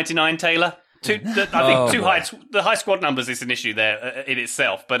 against 99, Taylor? The high squad numbers is an issue there in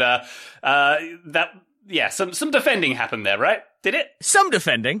itself. But some defending happened there, right? Did it? Some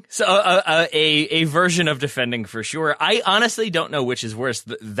defending. So a version of defending for sure. I honestly don't know which is worse,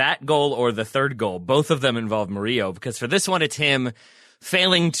 that goal or the third goal. Both of them involve Murillo, because for this one, it's him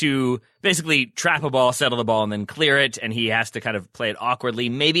failing to basically trap a ball, settle the ball, and then clear it, and he has to kind of play it awkwardly.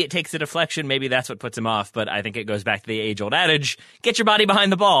 Maybe it takes a deflection, maybe that's what puts him off, but I think it goes back to the age-old adage, get your body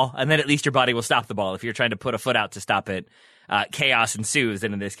behind the ball, and then at least your body will stop the ball. If you're trying to put a foot out to stop it, chaos ensues,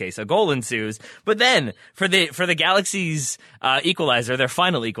 and in this case, a goal ensues. But then, for the Galaxy's equalizer, their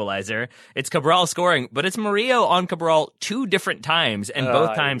final equalizer, it's Cabral scoring, but it's Murillo on Cabral 2 different times, and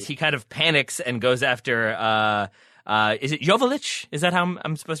both times he kind of panics and goes after is it Jovic? Is that how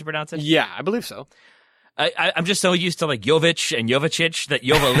I'm supposed to pronounce it? Yeah, I believe so. I'm just so used to like Jovic and Jovicic that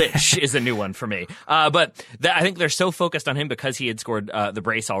Jovic is a new one for me. But I think they're so focused on him because he had scored the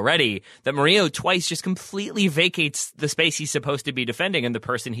brace already that Murillo twice just completely vacates the space he's supposed to be defending and the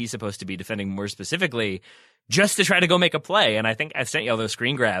person he's supposed to be defending more specifically, just to try to go make a play. And I think I've sent you all those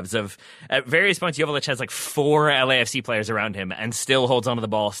screen grabs of, at various points, Jovic has like 4 LAFC players around him and still holds onto the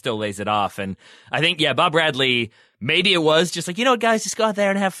ball, still lays it off. And I think, Bob Bradley, maybe it was just like, you know what, guys, just go out there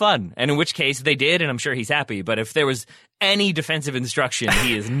and have fun. And in which case they did, and I'm sure he's happy. But if there was any defensive instruction,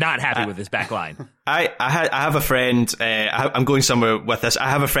 he is not happy with his back line. I have a friend. I'm going somewhere with this. I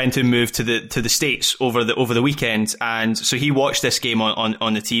have a friend who moved to the States over the weekend, and so he watched this game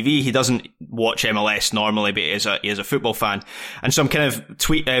on the TV. He doesn't watch MLS normally, but he is a football fan. And so I'm kind of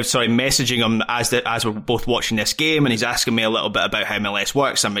messaging him as we're both watching this game, and he's asking me a little bit about how MLS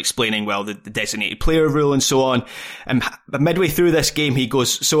works. I'm explaining the designated player rule and so on. And midway through this game, he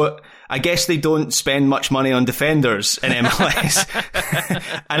goes, "So I guess they don't spend much money on defenders in MLS."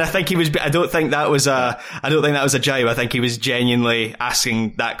 And I think I don't think that was a jibe. I think he was genuinely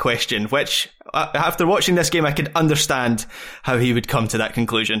asking that question, which after watching this game, I could understand how he would come to that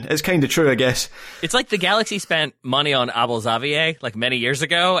conclusion. It's kind of true, I guess. It's like the Galaxy spent money on Abel Xavier like many years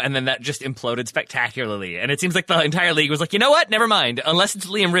ago, and then that just imploded spectacularly. And it seems like the entire league was like, you know what? Never mind. Unless it's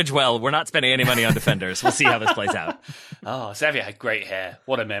Liam Ridgewell, we're not spending any money on defenders. We'll see how this plays out. Oh, Xavier had great hair.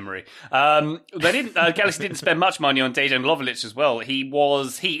 What a memory. Galaxy didn't spend much money on Dejan Lovilic as well.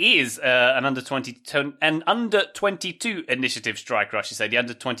 He is an under 22 initiative striker, I should say. The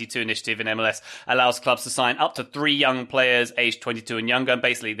under 22 initiative in MLS allows clubs to sign up to 3 young players aged 22 and younger, and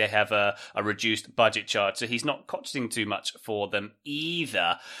basically they have a reduced budget charge, so he's not costing too much for them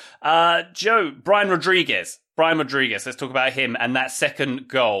either. Joe, Brian Rodriguez, let's talk about him and that second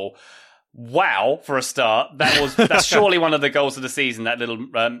goal. Wow, for a start. That's surely one of the goals of the season, that little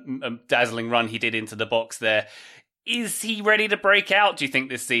dazzling run he did into the box there. Is he ready to break out, do you think,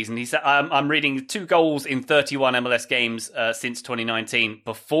 this season? I'm reading 2 goals in 31 MLS games since 2019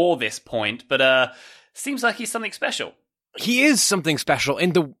 before this point, but seems like he's something special. He is something special,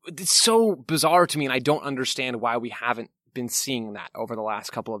 and it's so bizarre to me, and I don't understand why we haven't been seeing that over the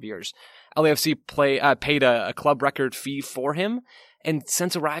last couple of years. LAFC paid a club record fee for him, and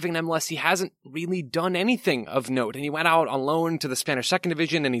since arriving in MLS, he hasn't really done anything of note. And he went out on loan to the Spanish second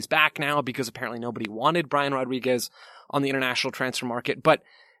division, and he's back now because apparently nobody wanted Brian Rodriguez on the international transfer market. But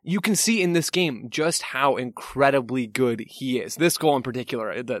you can see in this game just how incredibly good he is. This goal in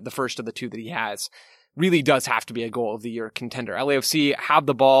particular, the first of the 2 that he has, really does have to be a goal of the year contender. LAFC have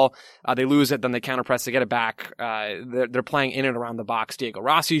the ball, they lose it, then they counterpress to get it back. They're playing in and around the box. Diego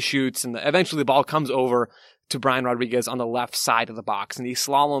Rossi shoots, and eventually the ball comes over to Brian Rodriguez on the left side of the box, and he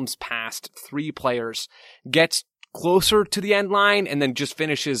slaloms past 3 players, gets closer to the end line, and then just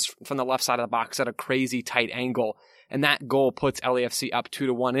finishes from the left side of the box at a crazy tight angle. And that goal puts LAFC up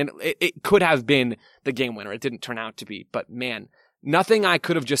 2-1. And it could have been the game winner. It didn't turn out to be. But man, nothing I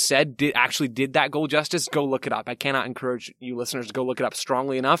could have just said actually did that goal justice. Go look it up. I cannot encourage you listeners to go look it up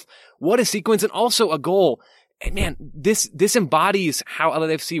strongly enough. What a sequence, and also a goal. And man, this embodies how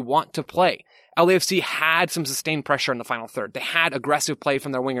LAFC want to play. LAFC had some sustained pressure in the final third. They had aggressive play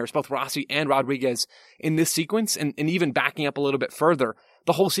from their wingers, both Rossi and Rodriguez, in this sequence, and even backing up a little bit further.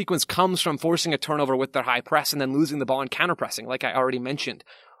 The whole sequence comes from forcing a turnover with their high press and then losing the ball and counterpressing, like I already mentioned.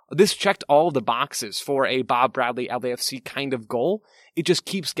 This checked all the boxes for a Bob Bradley LAFC kind of goal. It just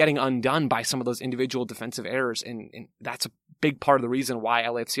keeps getting undone by some of those individual defensive errors, and that's a big part of the reason why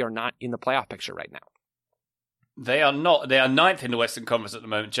LAFC are not in the playoff picture right now. They are not. They are 9th in the Western Conference at the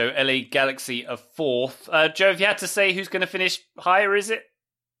moment, Joe. LA Galaxy are 4th. Joe, if you had to say who's going to finish higher, is it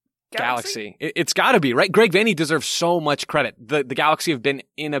Galaxy? It's got to be, right? Greg Vanney deserves so much credit. The Galaxy have been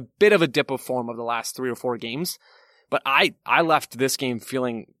in a bit of a dip of form over the last 3 or 4 games, but I left this game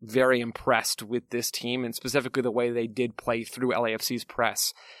feeling very impressed with this team, and specifically the way they did play through LAFC's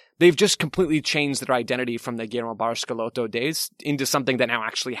press. They've just completely changed their identity from the Guillermo Barros Schelotto days into something that now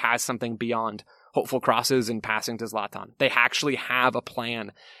actually has something beyond hopeful crosses and passing to Zlatan. They actually have a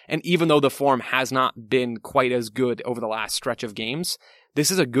plan. And even though the form has not been quite as good over the last stretch of games, this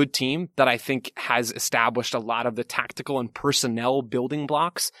is a good team that I think has established a lot of the tactical and personnel building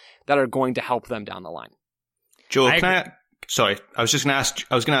blocks that are going to help them down the line. Joe, sorry, I was going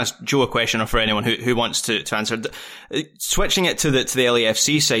to ask Joe a question, or for anyone who wants to answer. Switching it to the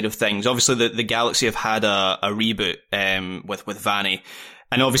LAFC side of things, obviously the Galaxy have had a reboot with Vanney.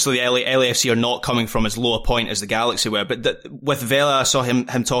 And obviously the LAFC are not coming from as low a point as the Galaxy were. But with Vela, I saw him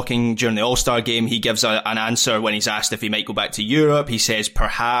talking during the All-Star game. He gives an answer when he's asked if he might go back to Europe. He says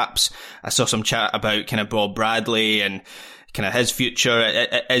perhaps. I saw some chat about kind of Bob Bradley and kind of his future.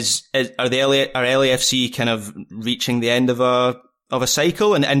 Are LAFC kind of reaching the end of a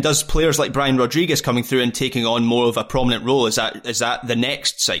cycle? And does players like Brian Rodriguez coming through and taking on more of a prominent role, is that the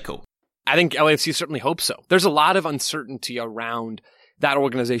next cycle? I think LAFC certainly hopes so. There's a lot of uncertainty around that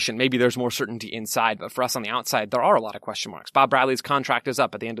organization. Maybe there's more certainty inside, but for us on the outside, there are a lot of question marks. Bob Bradley's contract is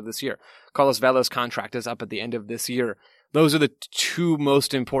up at the end of this year. Carlos Vela's contract is up at the end of this year. Those are the 2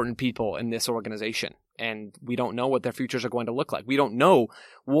 most important people in this organization, and we don't know what their futures are going to look like. We don't know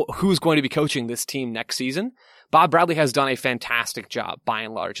who's going to be coaching this team next season. Bob Bradley has done a fantastic job by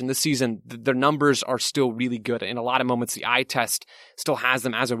and large, and this season their numbers are still really good. In a lot of moments, the eye test still has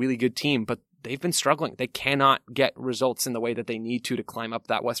them as a really good team, but they've been struggling. They cannot get results in the way that they need to climb up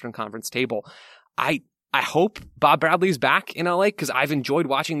that Western Conference table. I hope Bob Bradley's back in LA, because I've enjoyed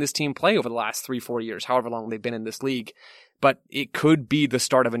watching this team play over the last 3-4 years, however long they've been in this league. But it could be the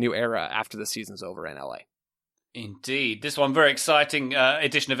start of a new era after the season's over in LA. Indeed. This one, very exciting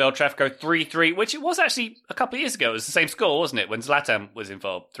edition of El Tráfico 3-3, which it was actually a couple of years ago. It was the same score, wasn't it, when Zlatan was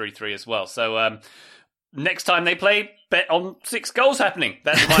involved, 3-3 as well. So next time they play, bet on 6 goals happening.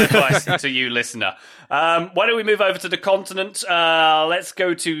 That's my advice to you, listener. Why don't we move over to the continent? Let's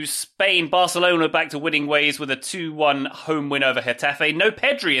go to Spain. Barcelona back to winning ways with a 2-1 home win over Getafe. No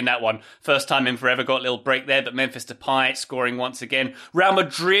Pedri in that one. First time in forever. Got a little break there, but Memphis Depay scoring once again. Real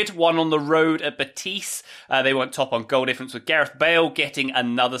Madrid won on the road at Betis. They went top on goal difference with Gareth Bale getting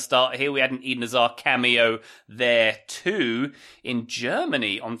another start here. We had an Eden Hazard cameo there too. In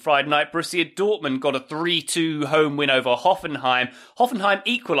Germany on Friday night, Borussia Dortmund got a 3-2 home win over Hoffenheim. Hoffenheim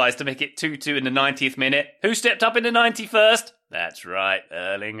equalised to make it 2-2 in the 90th minute. Who stepped up in the 91st? That's right,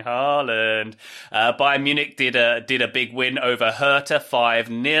 Erling Haaland. Bayern Munich did a big win over Hertha,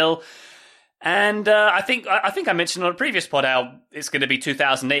 5-0. And I think I mentioned on a previous pod how it's going to be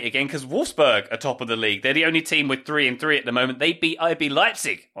 2008 again, because Wolfsburg are top of the league. They're the only team with 3-3 at the moment. They beat RB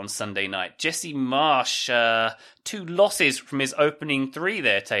Leipzig on Sunday night. Jesse Marsch, 2 losses from his opening 3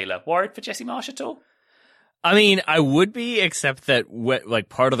 there, Taylor. Worried for Jesse Marsch at all? I mean, I would be, except that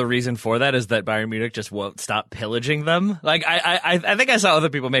part of the reason for that is that Bayern Munich just won't stop pillaging them. Like, I think I saw other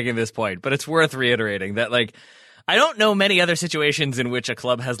people making this point, but it's worth reiterating that, like, I don't know many other situations in which a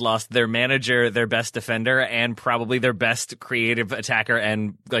club has lost their manager, their best defender, and probably their best creative attacker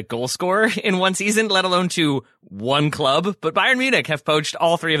and goal scorer in one season, let alone to one club. But Bayern Munich have poached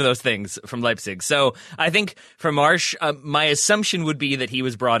all 3 of those things from Leipzig. So I think for Marsch, my assumption would be that he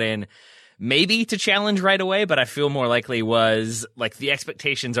was brought in maybe to challenge right away, but I feel more likely was like the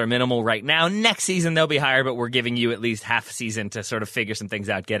expectations are minimal right now. Next season they'll be higher, but we're giving you at least half a season to sort of figure some things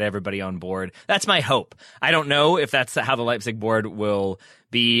out, get everybody on board. That's my hope. I don't know if that's how the Leipzig board will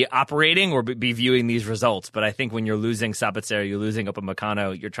be operating or be viewing these results, but I think when you're losing Sabitzer, you're losing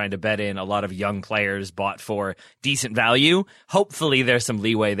Upamecano, you're trying to bet in a lot of young players bought for decent value. Hopefully there's some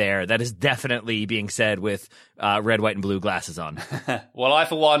leeway there. That is definitely being said with red, white, and blue glasses on. Well, I,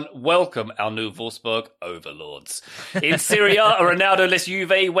 for one, welcome our new Wolfsburg overlords. In Serie A, Ronaldo-less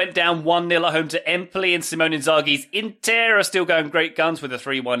Juve went down 1-0 at home to Empoli, and Simone Inzaghi's Inter are still going great guns with a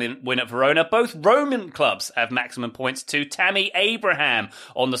 3-1 win at Verona. Both Roman clubs have maximum points too. Tammy Abraham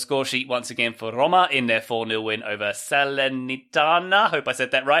on the score sheet once again for Roma in their 4-0 win over Salernitana. Hope I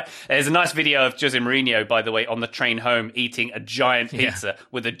said that right. There's a nice video of Jose Mourinho, by the way, on the train home eating a giant pizza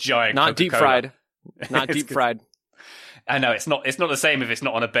with a giant Not Coca-Cola. deep fried. Not deep fried. I know it's not the same if it's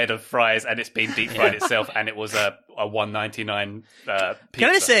not on a bed of fries and it's been deep fried itself and it was a $1.99 pizza. Can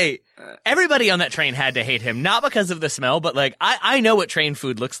I say, everybody on that train had to hate him, not because of the smell, but like, I know what train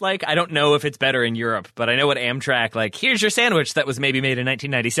food looks like. I don't know if it's better in Europe, but I know what Amtrak, like, here's your sandwich that was maybe made in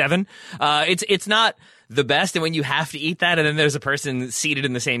 1997. It's not the best, and when you have to eat that, and then there's a person seated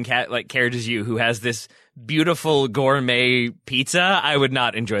in the same carriage as you who has this beautiful gourmet pizza, I would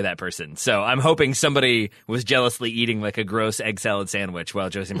not enjoy that person. So I'm hoping somebody was jealously eating like a gross egg salad sandwich while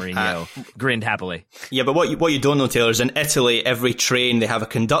Jose Mourinho grinned happily. Yeah, but what you don't know, Taylor, is in Italy, every train, they have a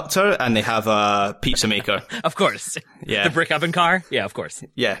conductor and they have a pizza maker. Of course. Yeah. The brick oven car? Yeah, of course.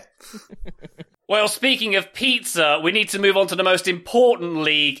 Yeah. Well, speaking of pizza, we need to move on to the most important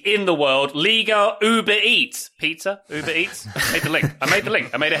league in the world, Liga Uber Eats. Pizza? Uber Eats? I made the link.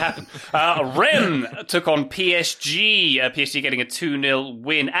 I made it happen. Rennes took on PSG. PSG getting a 2-0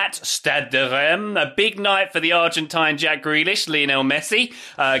 win at Stade de Rennes. A big night for the Argentine Jack Grealish, Lionel Messi,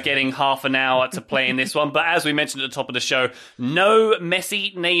 getting half an hour to play in this one. But as we mentioned at the top of the show, no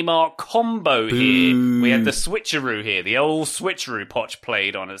Messi-Neymar combo here. We had the switcheroo here. The old switcheroo Poch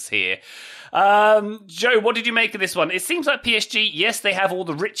played on us here. Joe, what did you make of this one? It seems like PSG, yes, they have all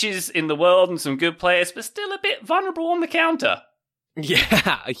the riches in the world and some good players, but still a bit vulnerable on the counter.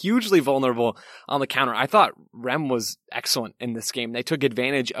 Yeah, hugely vulnerable on the counter. I thought Rennes was excellent in this game. They took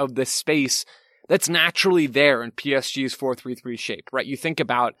advantage of this space that's naturally there in PSG's 4-3-3 shape, right? You think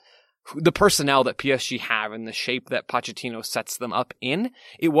about the personnel that PSG have and the shape that Pochettino sets them up in.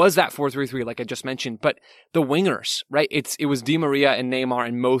 It was that 4-3-3, like I just mentioned, but the wingers, right? It was Di Maria and Neymar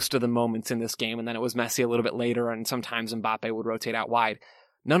in most of the moments in this game, and then it was Messi a little bit later, and sometimes Mbappe would rotate out wide.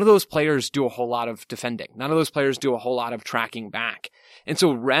 None of those players do a whole lot of defending. None of those players do a whole lot of tracking back. And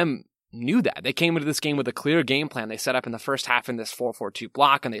so Rennes knew that. They came into this game with a clear game plan. They set up in the first half in this 4-4-2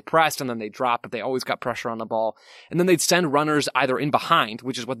 block, and they pressed, and then they dropped, but they always got pressure on the ball. And then they'd send runners either in behind,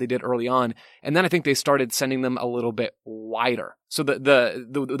 which is what they did early on, and then I think they started sending them a little bit wider. So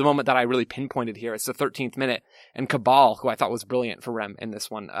the moment that I really pinpointed here, it's the 13th minute, and Cabal, who I thought was brilliant for Rennes in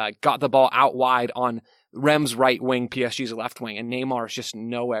this one, got the ball out wide on Rennes' right wing, PSG's left wing, and Neymar is just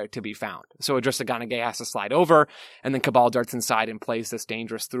nowhere to be found. So Idrissa Gana Gueye has to slide over, and then Cabal darts inside and plays this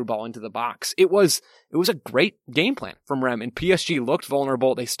dangerous through ball into the box. It was a great game plan from Rennes, and PSG looked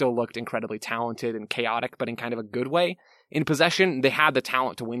vulnerable. They still looked incredibly talented and chaotic, but in kind of a good way. In possession, they had the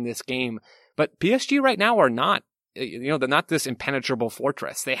talent to win this game, but PSG right now are not, they're not this impenetrable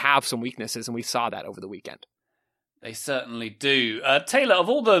fortress. They have some weaknesses, and we saw that over the weekend. They certainly do. Taylor, of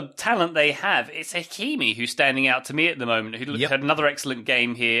all the talent they have, it's Hakimi who's standing out to me at the moment, who had another excellent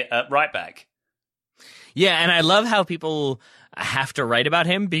game here at right back. Yeah, and I love how people have to write about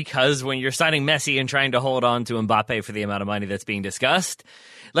him, because when you're signing Messi and trying to hold on to Mbappe for the amount of money that's being discussed,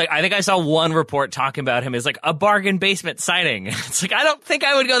 like, I think I saw one report talking about him as like a bargain basement signing. It's like, I don't think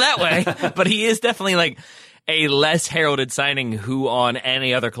I would go that way, but he is definitely like a less heralded signing who on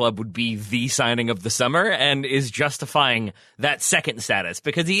any other club would be the signing of the summer, and is justifying that second status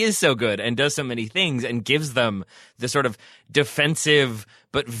because he is so good and does so many things and gives them the sort of defensive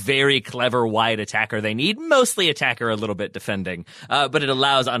but very clever wide attacker they need, mostly attacker, a little bit defending. But it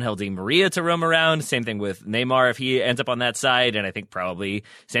allows Angel Di Maria to roam around. Same thing with Neymar if he ends up on that side, and I think probably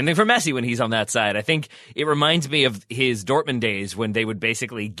same thing for Messi when he's on that side. I think it reminds me of his Dortmund days when they would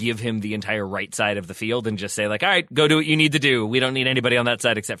basically give him the entire right side of the field and just say like, all right, go do what you need to do. We don't need anybody on that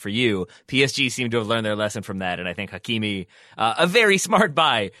side except for you. PSG seem to have learned their lesson from that, and I think Hakimi, a very smart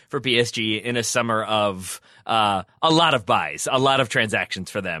buy for PSG in a summer of a lot of buys, a lot of transactions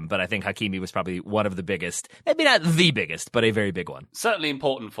for them, but I think Hakimi was probably one of the biggest, maybe not the biggest, but a very big one. Certainly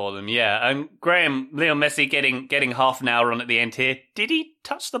important for them, yeah. And Graham, Lionel Messi getting half an hour on at the end here. Did he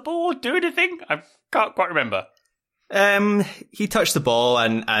touch the ball, do anything? I can't quite remember. He touched the ball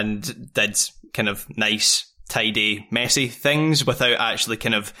and did kind of nice, tidy, messy things without actually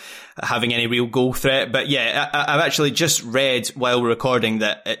kind of having any real goal threat. But yeah, I've actually just read while we're recording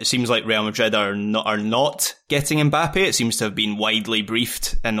that it seems like Real Madrid are not getting Mbappe. It seems to have been widely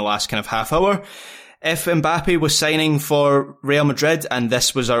briefed in the last kind of half hour. If Mbappe was signing for Real Madrid and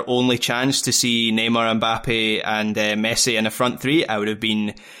this was our only chance to see Neymar, Mbappe and Messi in a front three, I would have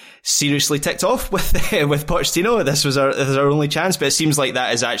been seriously ticked off with Pochettino. This was our only chance, but it seems like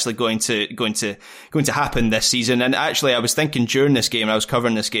that is actually going to happen this season. And actually, I was thinking during this game, I was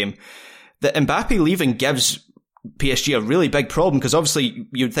covering this game, that Mbappe leaving gives PSG a really big problem, because obviously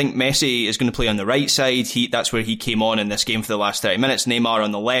you'd think Messi is going to play on the right side. That's where he came on in this game for the last 30 minutes. Neymar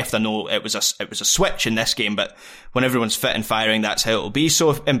on the left. I know it was a switch in this game, but when everyone's fit and firing, that's how it'll be. So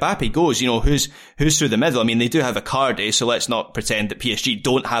if Mbappe goes, who's through the middle? I mean, they do have Icardi, so let's not pretend that PSG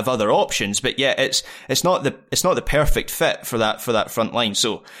don't have other options. But yeah, it's not the perfect fit for that front line.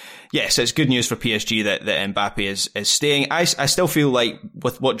 So yes, it's good news for PSG that Mbappe is staying. I still feel like,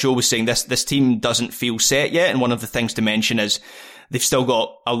 with what Joe was saying, this team doesn't feel set yet. And one of the things to mention is they've still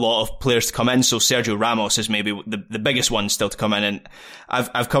got a lot of players to come in. So Sergio Ramos is maybe the biggest one still to come in. And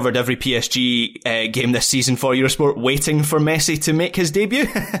I've covered every PSG game this season for Eurosport, waiting for Messi to make his debut.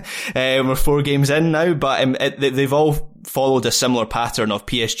 We're 4 games in now, but they've all followed a similar pattern of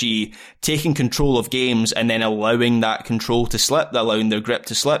PSG taking control of games and then allowing that control to slip, allowing their grip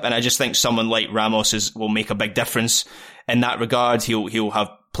to slip. And I just think someone like Ramos will make a big difference in that regard. He'll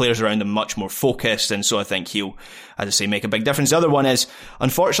have players around him much more focused, and so I think he'll, as I say, make a big difference. The other one is,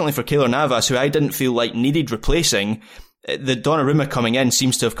 unfortunately for Keylor Navas, who I didn't feel like needed replacing, the Donnarumma coming in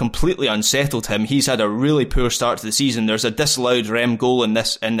seems to have completely unsettled him. He's had a really poor start to the season. There's a disallowed Rem goal in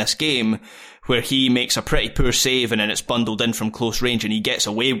this game where he makes a pretty poor save and then it's bundled in from close range and he gets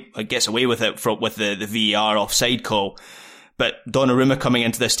away with it with the VAR offside call. But Donnarumma coming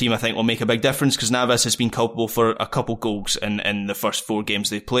into this team, I think, will make a big difference, because Navas has been culpable for a couple goals in the first 4 games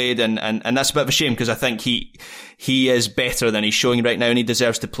they've played, and that's a bit of a shame, because I think he is better than he's showing right now, and he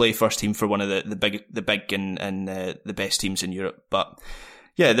deserves to play first team for one of the big and the best teams in Europe. But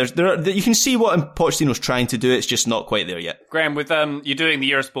yeah, you can see what Pochettino's trying to do. It's just not quite there yet. Graham, with you're doing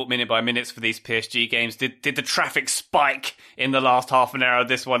the Eurosport minute by minutes for these PSG games. Did the traffic spike in the last half an hour of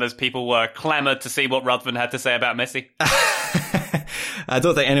this one as people were clamoured to see what Ruthven had to say about Messi? I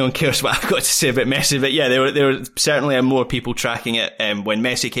don't think anyone cares what I've got to say about Messi, but yeah, there were certainly more people tracking it when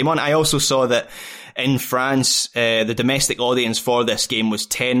Messi came on. I also saw that in France, the domestic audience for this game was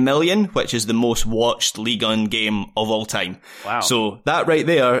 10 million, which is the most watched Ligue 1 game of all time. Wow. So that right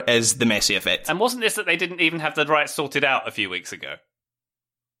there is the Messi effect. And wasn't this that they didn't even have the rights sorted out a few weeks ago?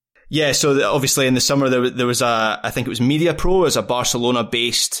 Yeah, so obviously in the summer there was I think it was Media Pro, as a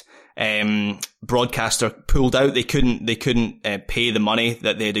Barcelona-based broadcaster pulled out. They couldn't pay the money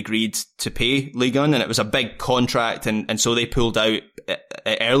that they had agreed to pay Ligue 1, and it was a big contract, and so they pulled out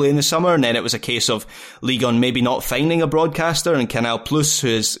early in the summer, and then it was a case of Ligue 1 maybe not finding a broadcaster, and Canal Plus,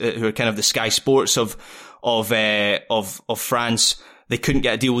 who are kind of the Sky Sports of France, they couldn't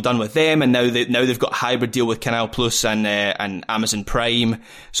get a deal done with them, and now they've got a hybrid deal with Canal Plus and Amazon Prime.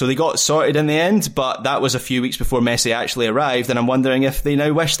 So they got sorted in the end, but that was a few weeks before Messi actually arrived, and I'm wondering if they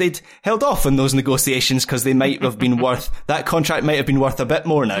now wish they'd held off on those negotiations, because they might have been that contract might have been worth a bit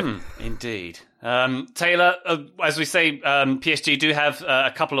more now. Indeed. Taylor, as we say, PSG do have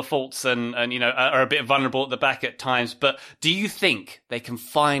a couple of faults and are a bit vulnerable at the back at times, but do you think they can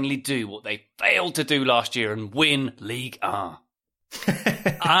finally do what they failed to do last year and win Ligue 1?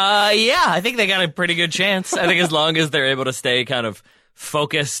 Yeah, I think they got a pretty good chance. I think as long as they're able to stay kind of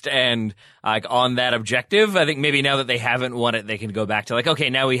focused and on that objective, I think maybe now that they haven't won it, they can go back to okay,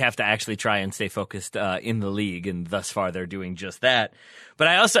 now we have to actually try and stay focused in the league, and thus far they're doing just that. But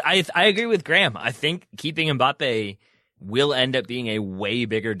I agree with Graham. I think keeping Mbappe will end up being a way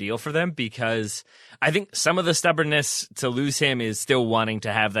bigger deal for them, because I think some of the stubbornness to lose him is still wanting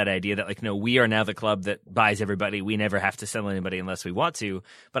to have that idea that no, we are now the club that buys everybody. We never have to sell anybody unless we want to.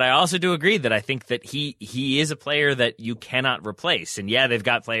 But I also do agree that I think that he is a player that you cannot replace. And yeah, they've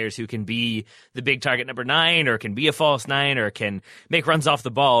got players who can be the big target number 9, or can be a false 9, or can make runs off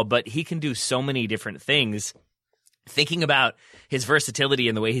the ball, but he can do so many different things. Thinking about his versatility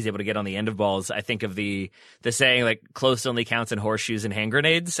and the way he's able to get on the end of balls, I think of the saying close only counts in horseshoes and hand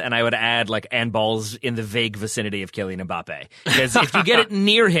grenades, and I would add and balls in the vague vicinity of Kylian Mbappe. Because if you get it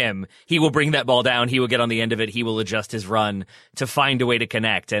near him, he will bring that ball down, he will get on the end of it, he will adjust his run to find a way to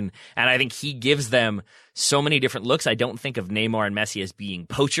connect, and I think he gives them so many different looks. I don't think of Neymar and Messi as being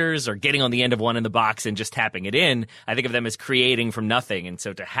poachers or getting on the end of one in the box and just tapping it in. I think of them as creating from nothing, and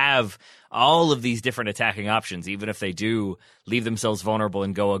so to have all of these different attacking options, even if they do leave themselves vulnerable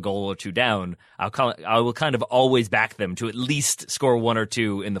and go a goal or two down, I will kind of always back them to at least score 1 or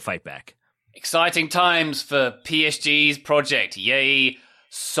 2 in the fight back. Exciting times for PSG's project. Yay,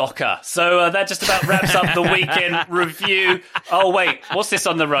 soccer. So that just about wraps up the weekend review. Oh, wait, what's this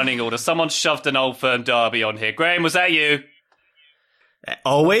on the running order? Someone shoved an Old Firm derby on here. Graham, was that you?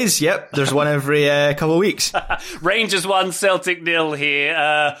 Always, yep. There's one every couple of weeks. Rangers 1, Celtic 0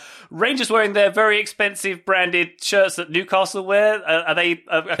 here. Rangers wearing their very expensive branded shirts that Newcastle wear. Are they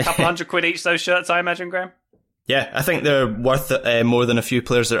a couple £100 each, those shirts, I imagine, Graham? Yeah, I think they're worth more than a few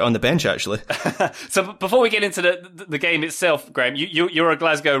players that are on the bench, actually. So before we get into the game itself, Graham, you're a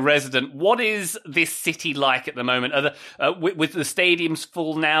Glasgow resident. What is this city like at the moment? With the stadiums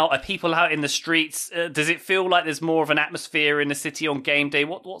full now, are people out in the streets? Does it feel like there's more of an atmosphere in the city on game day?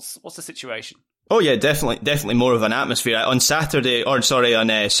 What's the situation? Oh yeah, definitely more of an atmosphere. On Sunday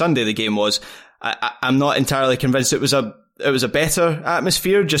the game was. I'm not entirely convinced it was a better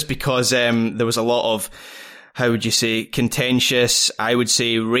atmosphere, just because there was a lot of, how would you say, contentious, I would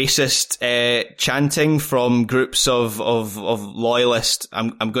say racist chanting from groups of loyalist.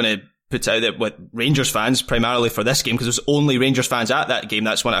 I'm going to put it out there with Rangers fans primarily for this game, because there's only Rangers fans at that game.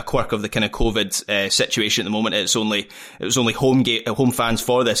 That's one a quirk of the kind of COVID situation at the moment. It was only home fans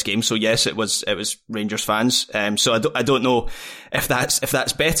for this game. So yes, it was Rangers fans. So I don't know if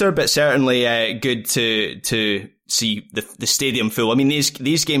that's better, but certainly good to see the stadium full. I mean,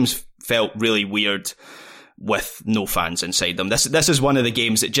 these games felt really weird with no fans inside them. This is one of the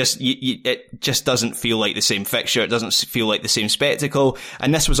games that it just doesn't feel like the same fixture. It doesn't feel like the same spectacle.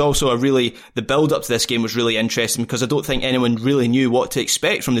 And this was also the build up to this game was really interesting, because I don't think anyone really knew what to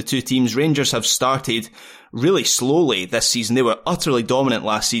expect from the two teams. Rangers have started really slowly this season. They were utterly dominant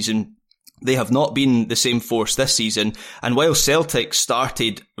last season. They have not been the same force this season. And while Celtic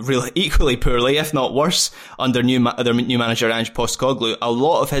started really equally poorly, if not worse, under their new manager Ange Postecoglou, a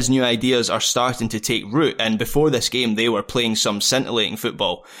lot of his new ideas are starting to take root. And before this game, they were playing some scintillating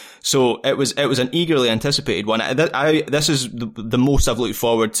football. So it was an eagerly anticipated one. This is the most I've looked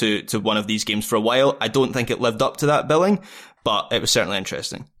forward to one of these games for a while. I don't think it lived up to that billing, but it was certainly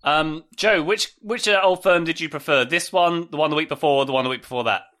interesting. Joe, which Old Firm did you prefer? This one, the one the week before, or the one the week before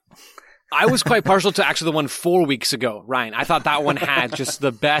that? I was quite partial to actually the one 4 weeks ago, Ryan. I thought that one had just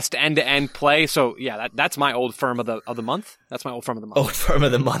the best end-to-end play. So yeah, that's my Old Firm of the month. That's my Old Firm of the month. Old Firm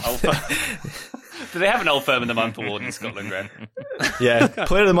of the month. Do they have an Old Firm of the month award in Scotland, Graham? Yeah,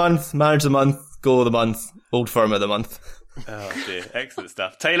 Player of the Month, Manager of the Month, Goal of the Month, Old Firm of the Month. Oh dear, excellent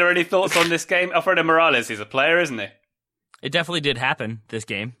stuff. Taylor, any thoughts on this game? Alfredo Morales is a player, isn't he? It definitely did happen, this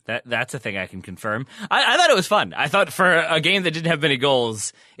game. That's a thing I can confirm. I thought it was fun. I thought for a game that didn't have many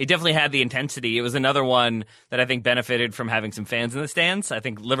goals, it definitely had the intensity. It was another one that I think benefited from having some fans in the stands. I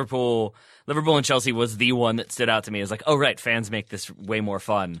think Liverpool and Chelsea was the one that stood out to me as like, oh right, fans make this way more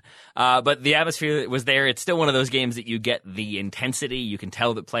fun. But the atmosphere was there. It's still one of those games that you get the intensity. You can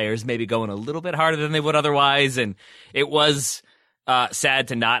tell that players may be going a little bit harder than they would otherwise. And it was sad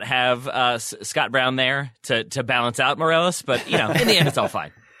to not have Scott Brown there to balance out Morelos, but in the end, it's all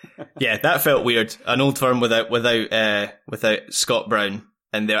fine. Yeah, that felt weird. An Old Firm without Scott Brown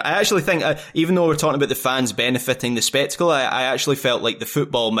in there. I actually think, even though we're talking about the fans benefiting the spectacle, I actually felt like the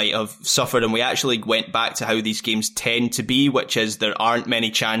football might have suffered, and we actually went back to how these games tend to be, which is there aren't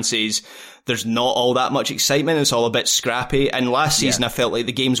many chances. There's not all that much excitement. It's all a bit scrappy. And last season, I felt like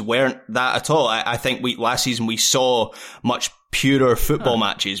the games weren't that at all. I think last season we saw much purer football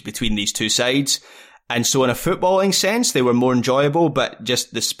matches between these two sides. And so in a footballing sense, they were more enjoyable, but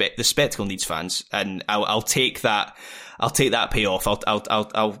just the spectacle needs fans. And I'll take that. I'll take that payoff.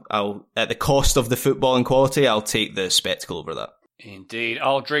 I'll at the cost of the footballing quality, I'll take the spectacle over that. Indeed,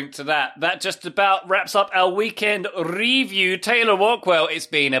 I'll drink to that. That just about wraps up our weekend review. Taylor Walkwell, it's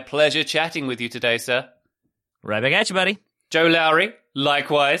been a pleasure chatting with you today, sir. Right back at you, buddy. Joe Lowry,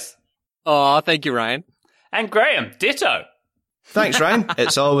 likewise. Oh, thank you, Ryan. And Graham, ditto. Thanks, Ryan.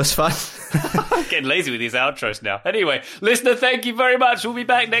 It's always fun. I'm getting lazy with these outros now. Anyway, listener, thank you very much. We'll be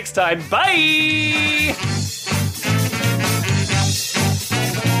back next time. Bye!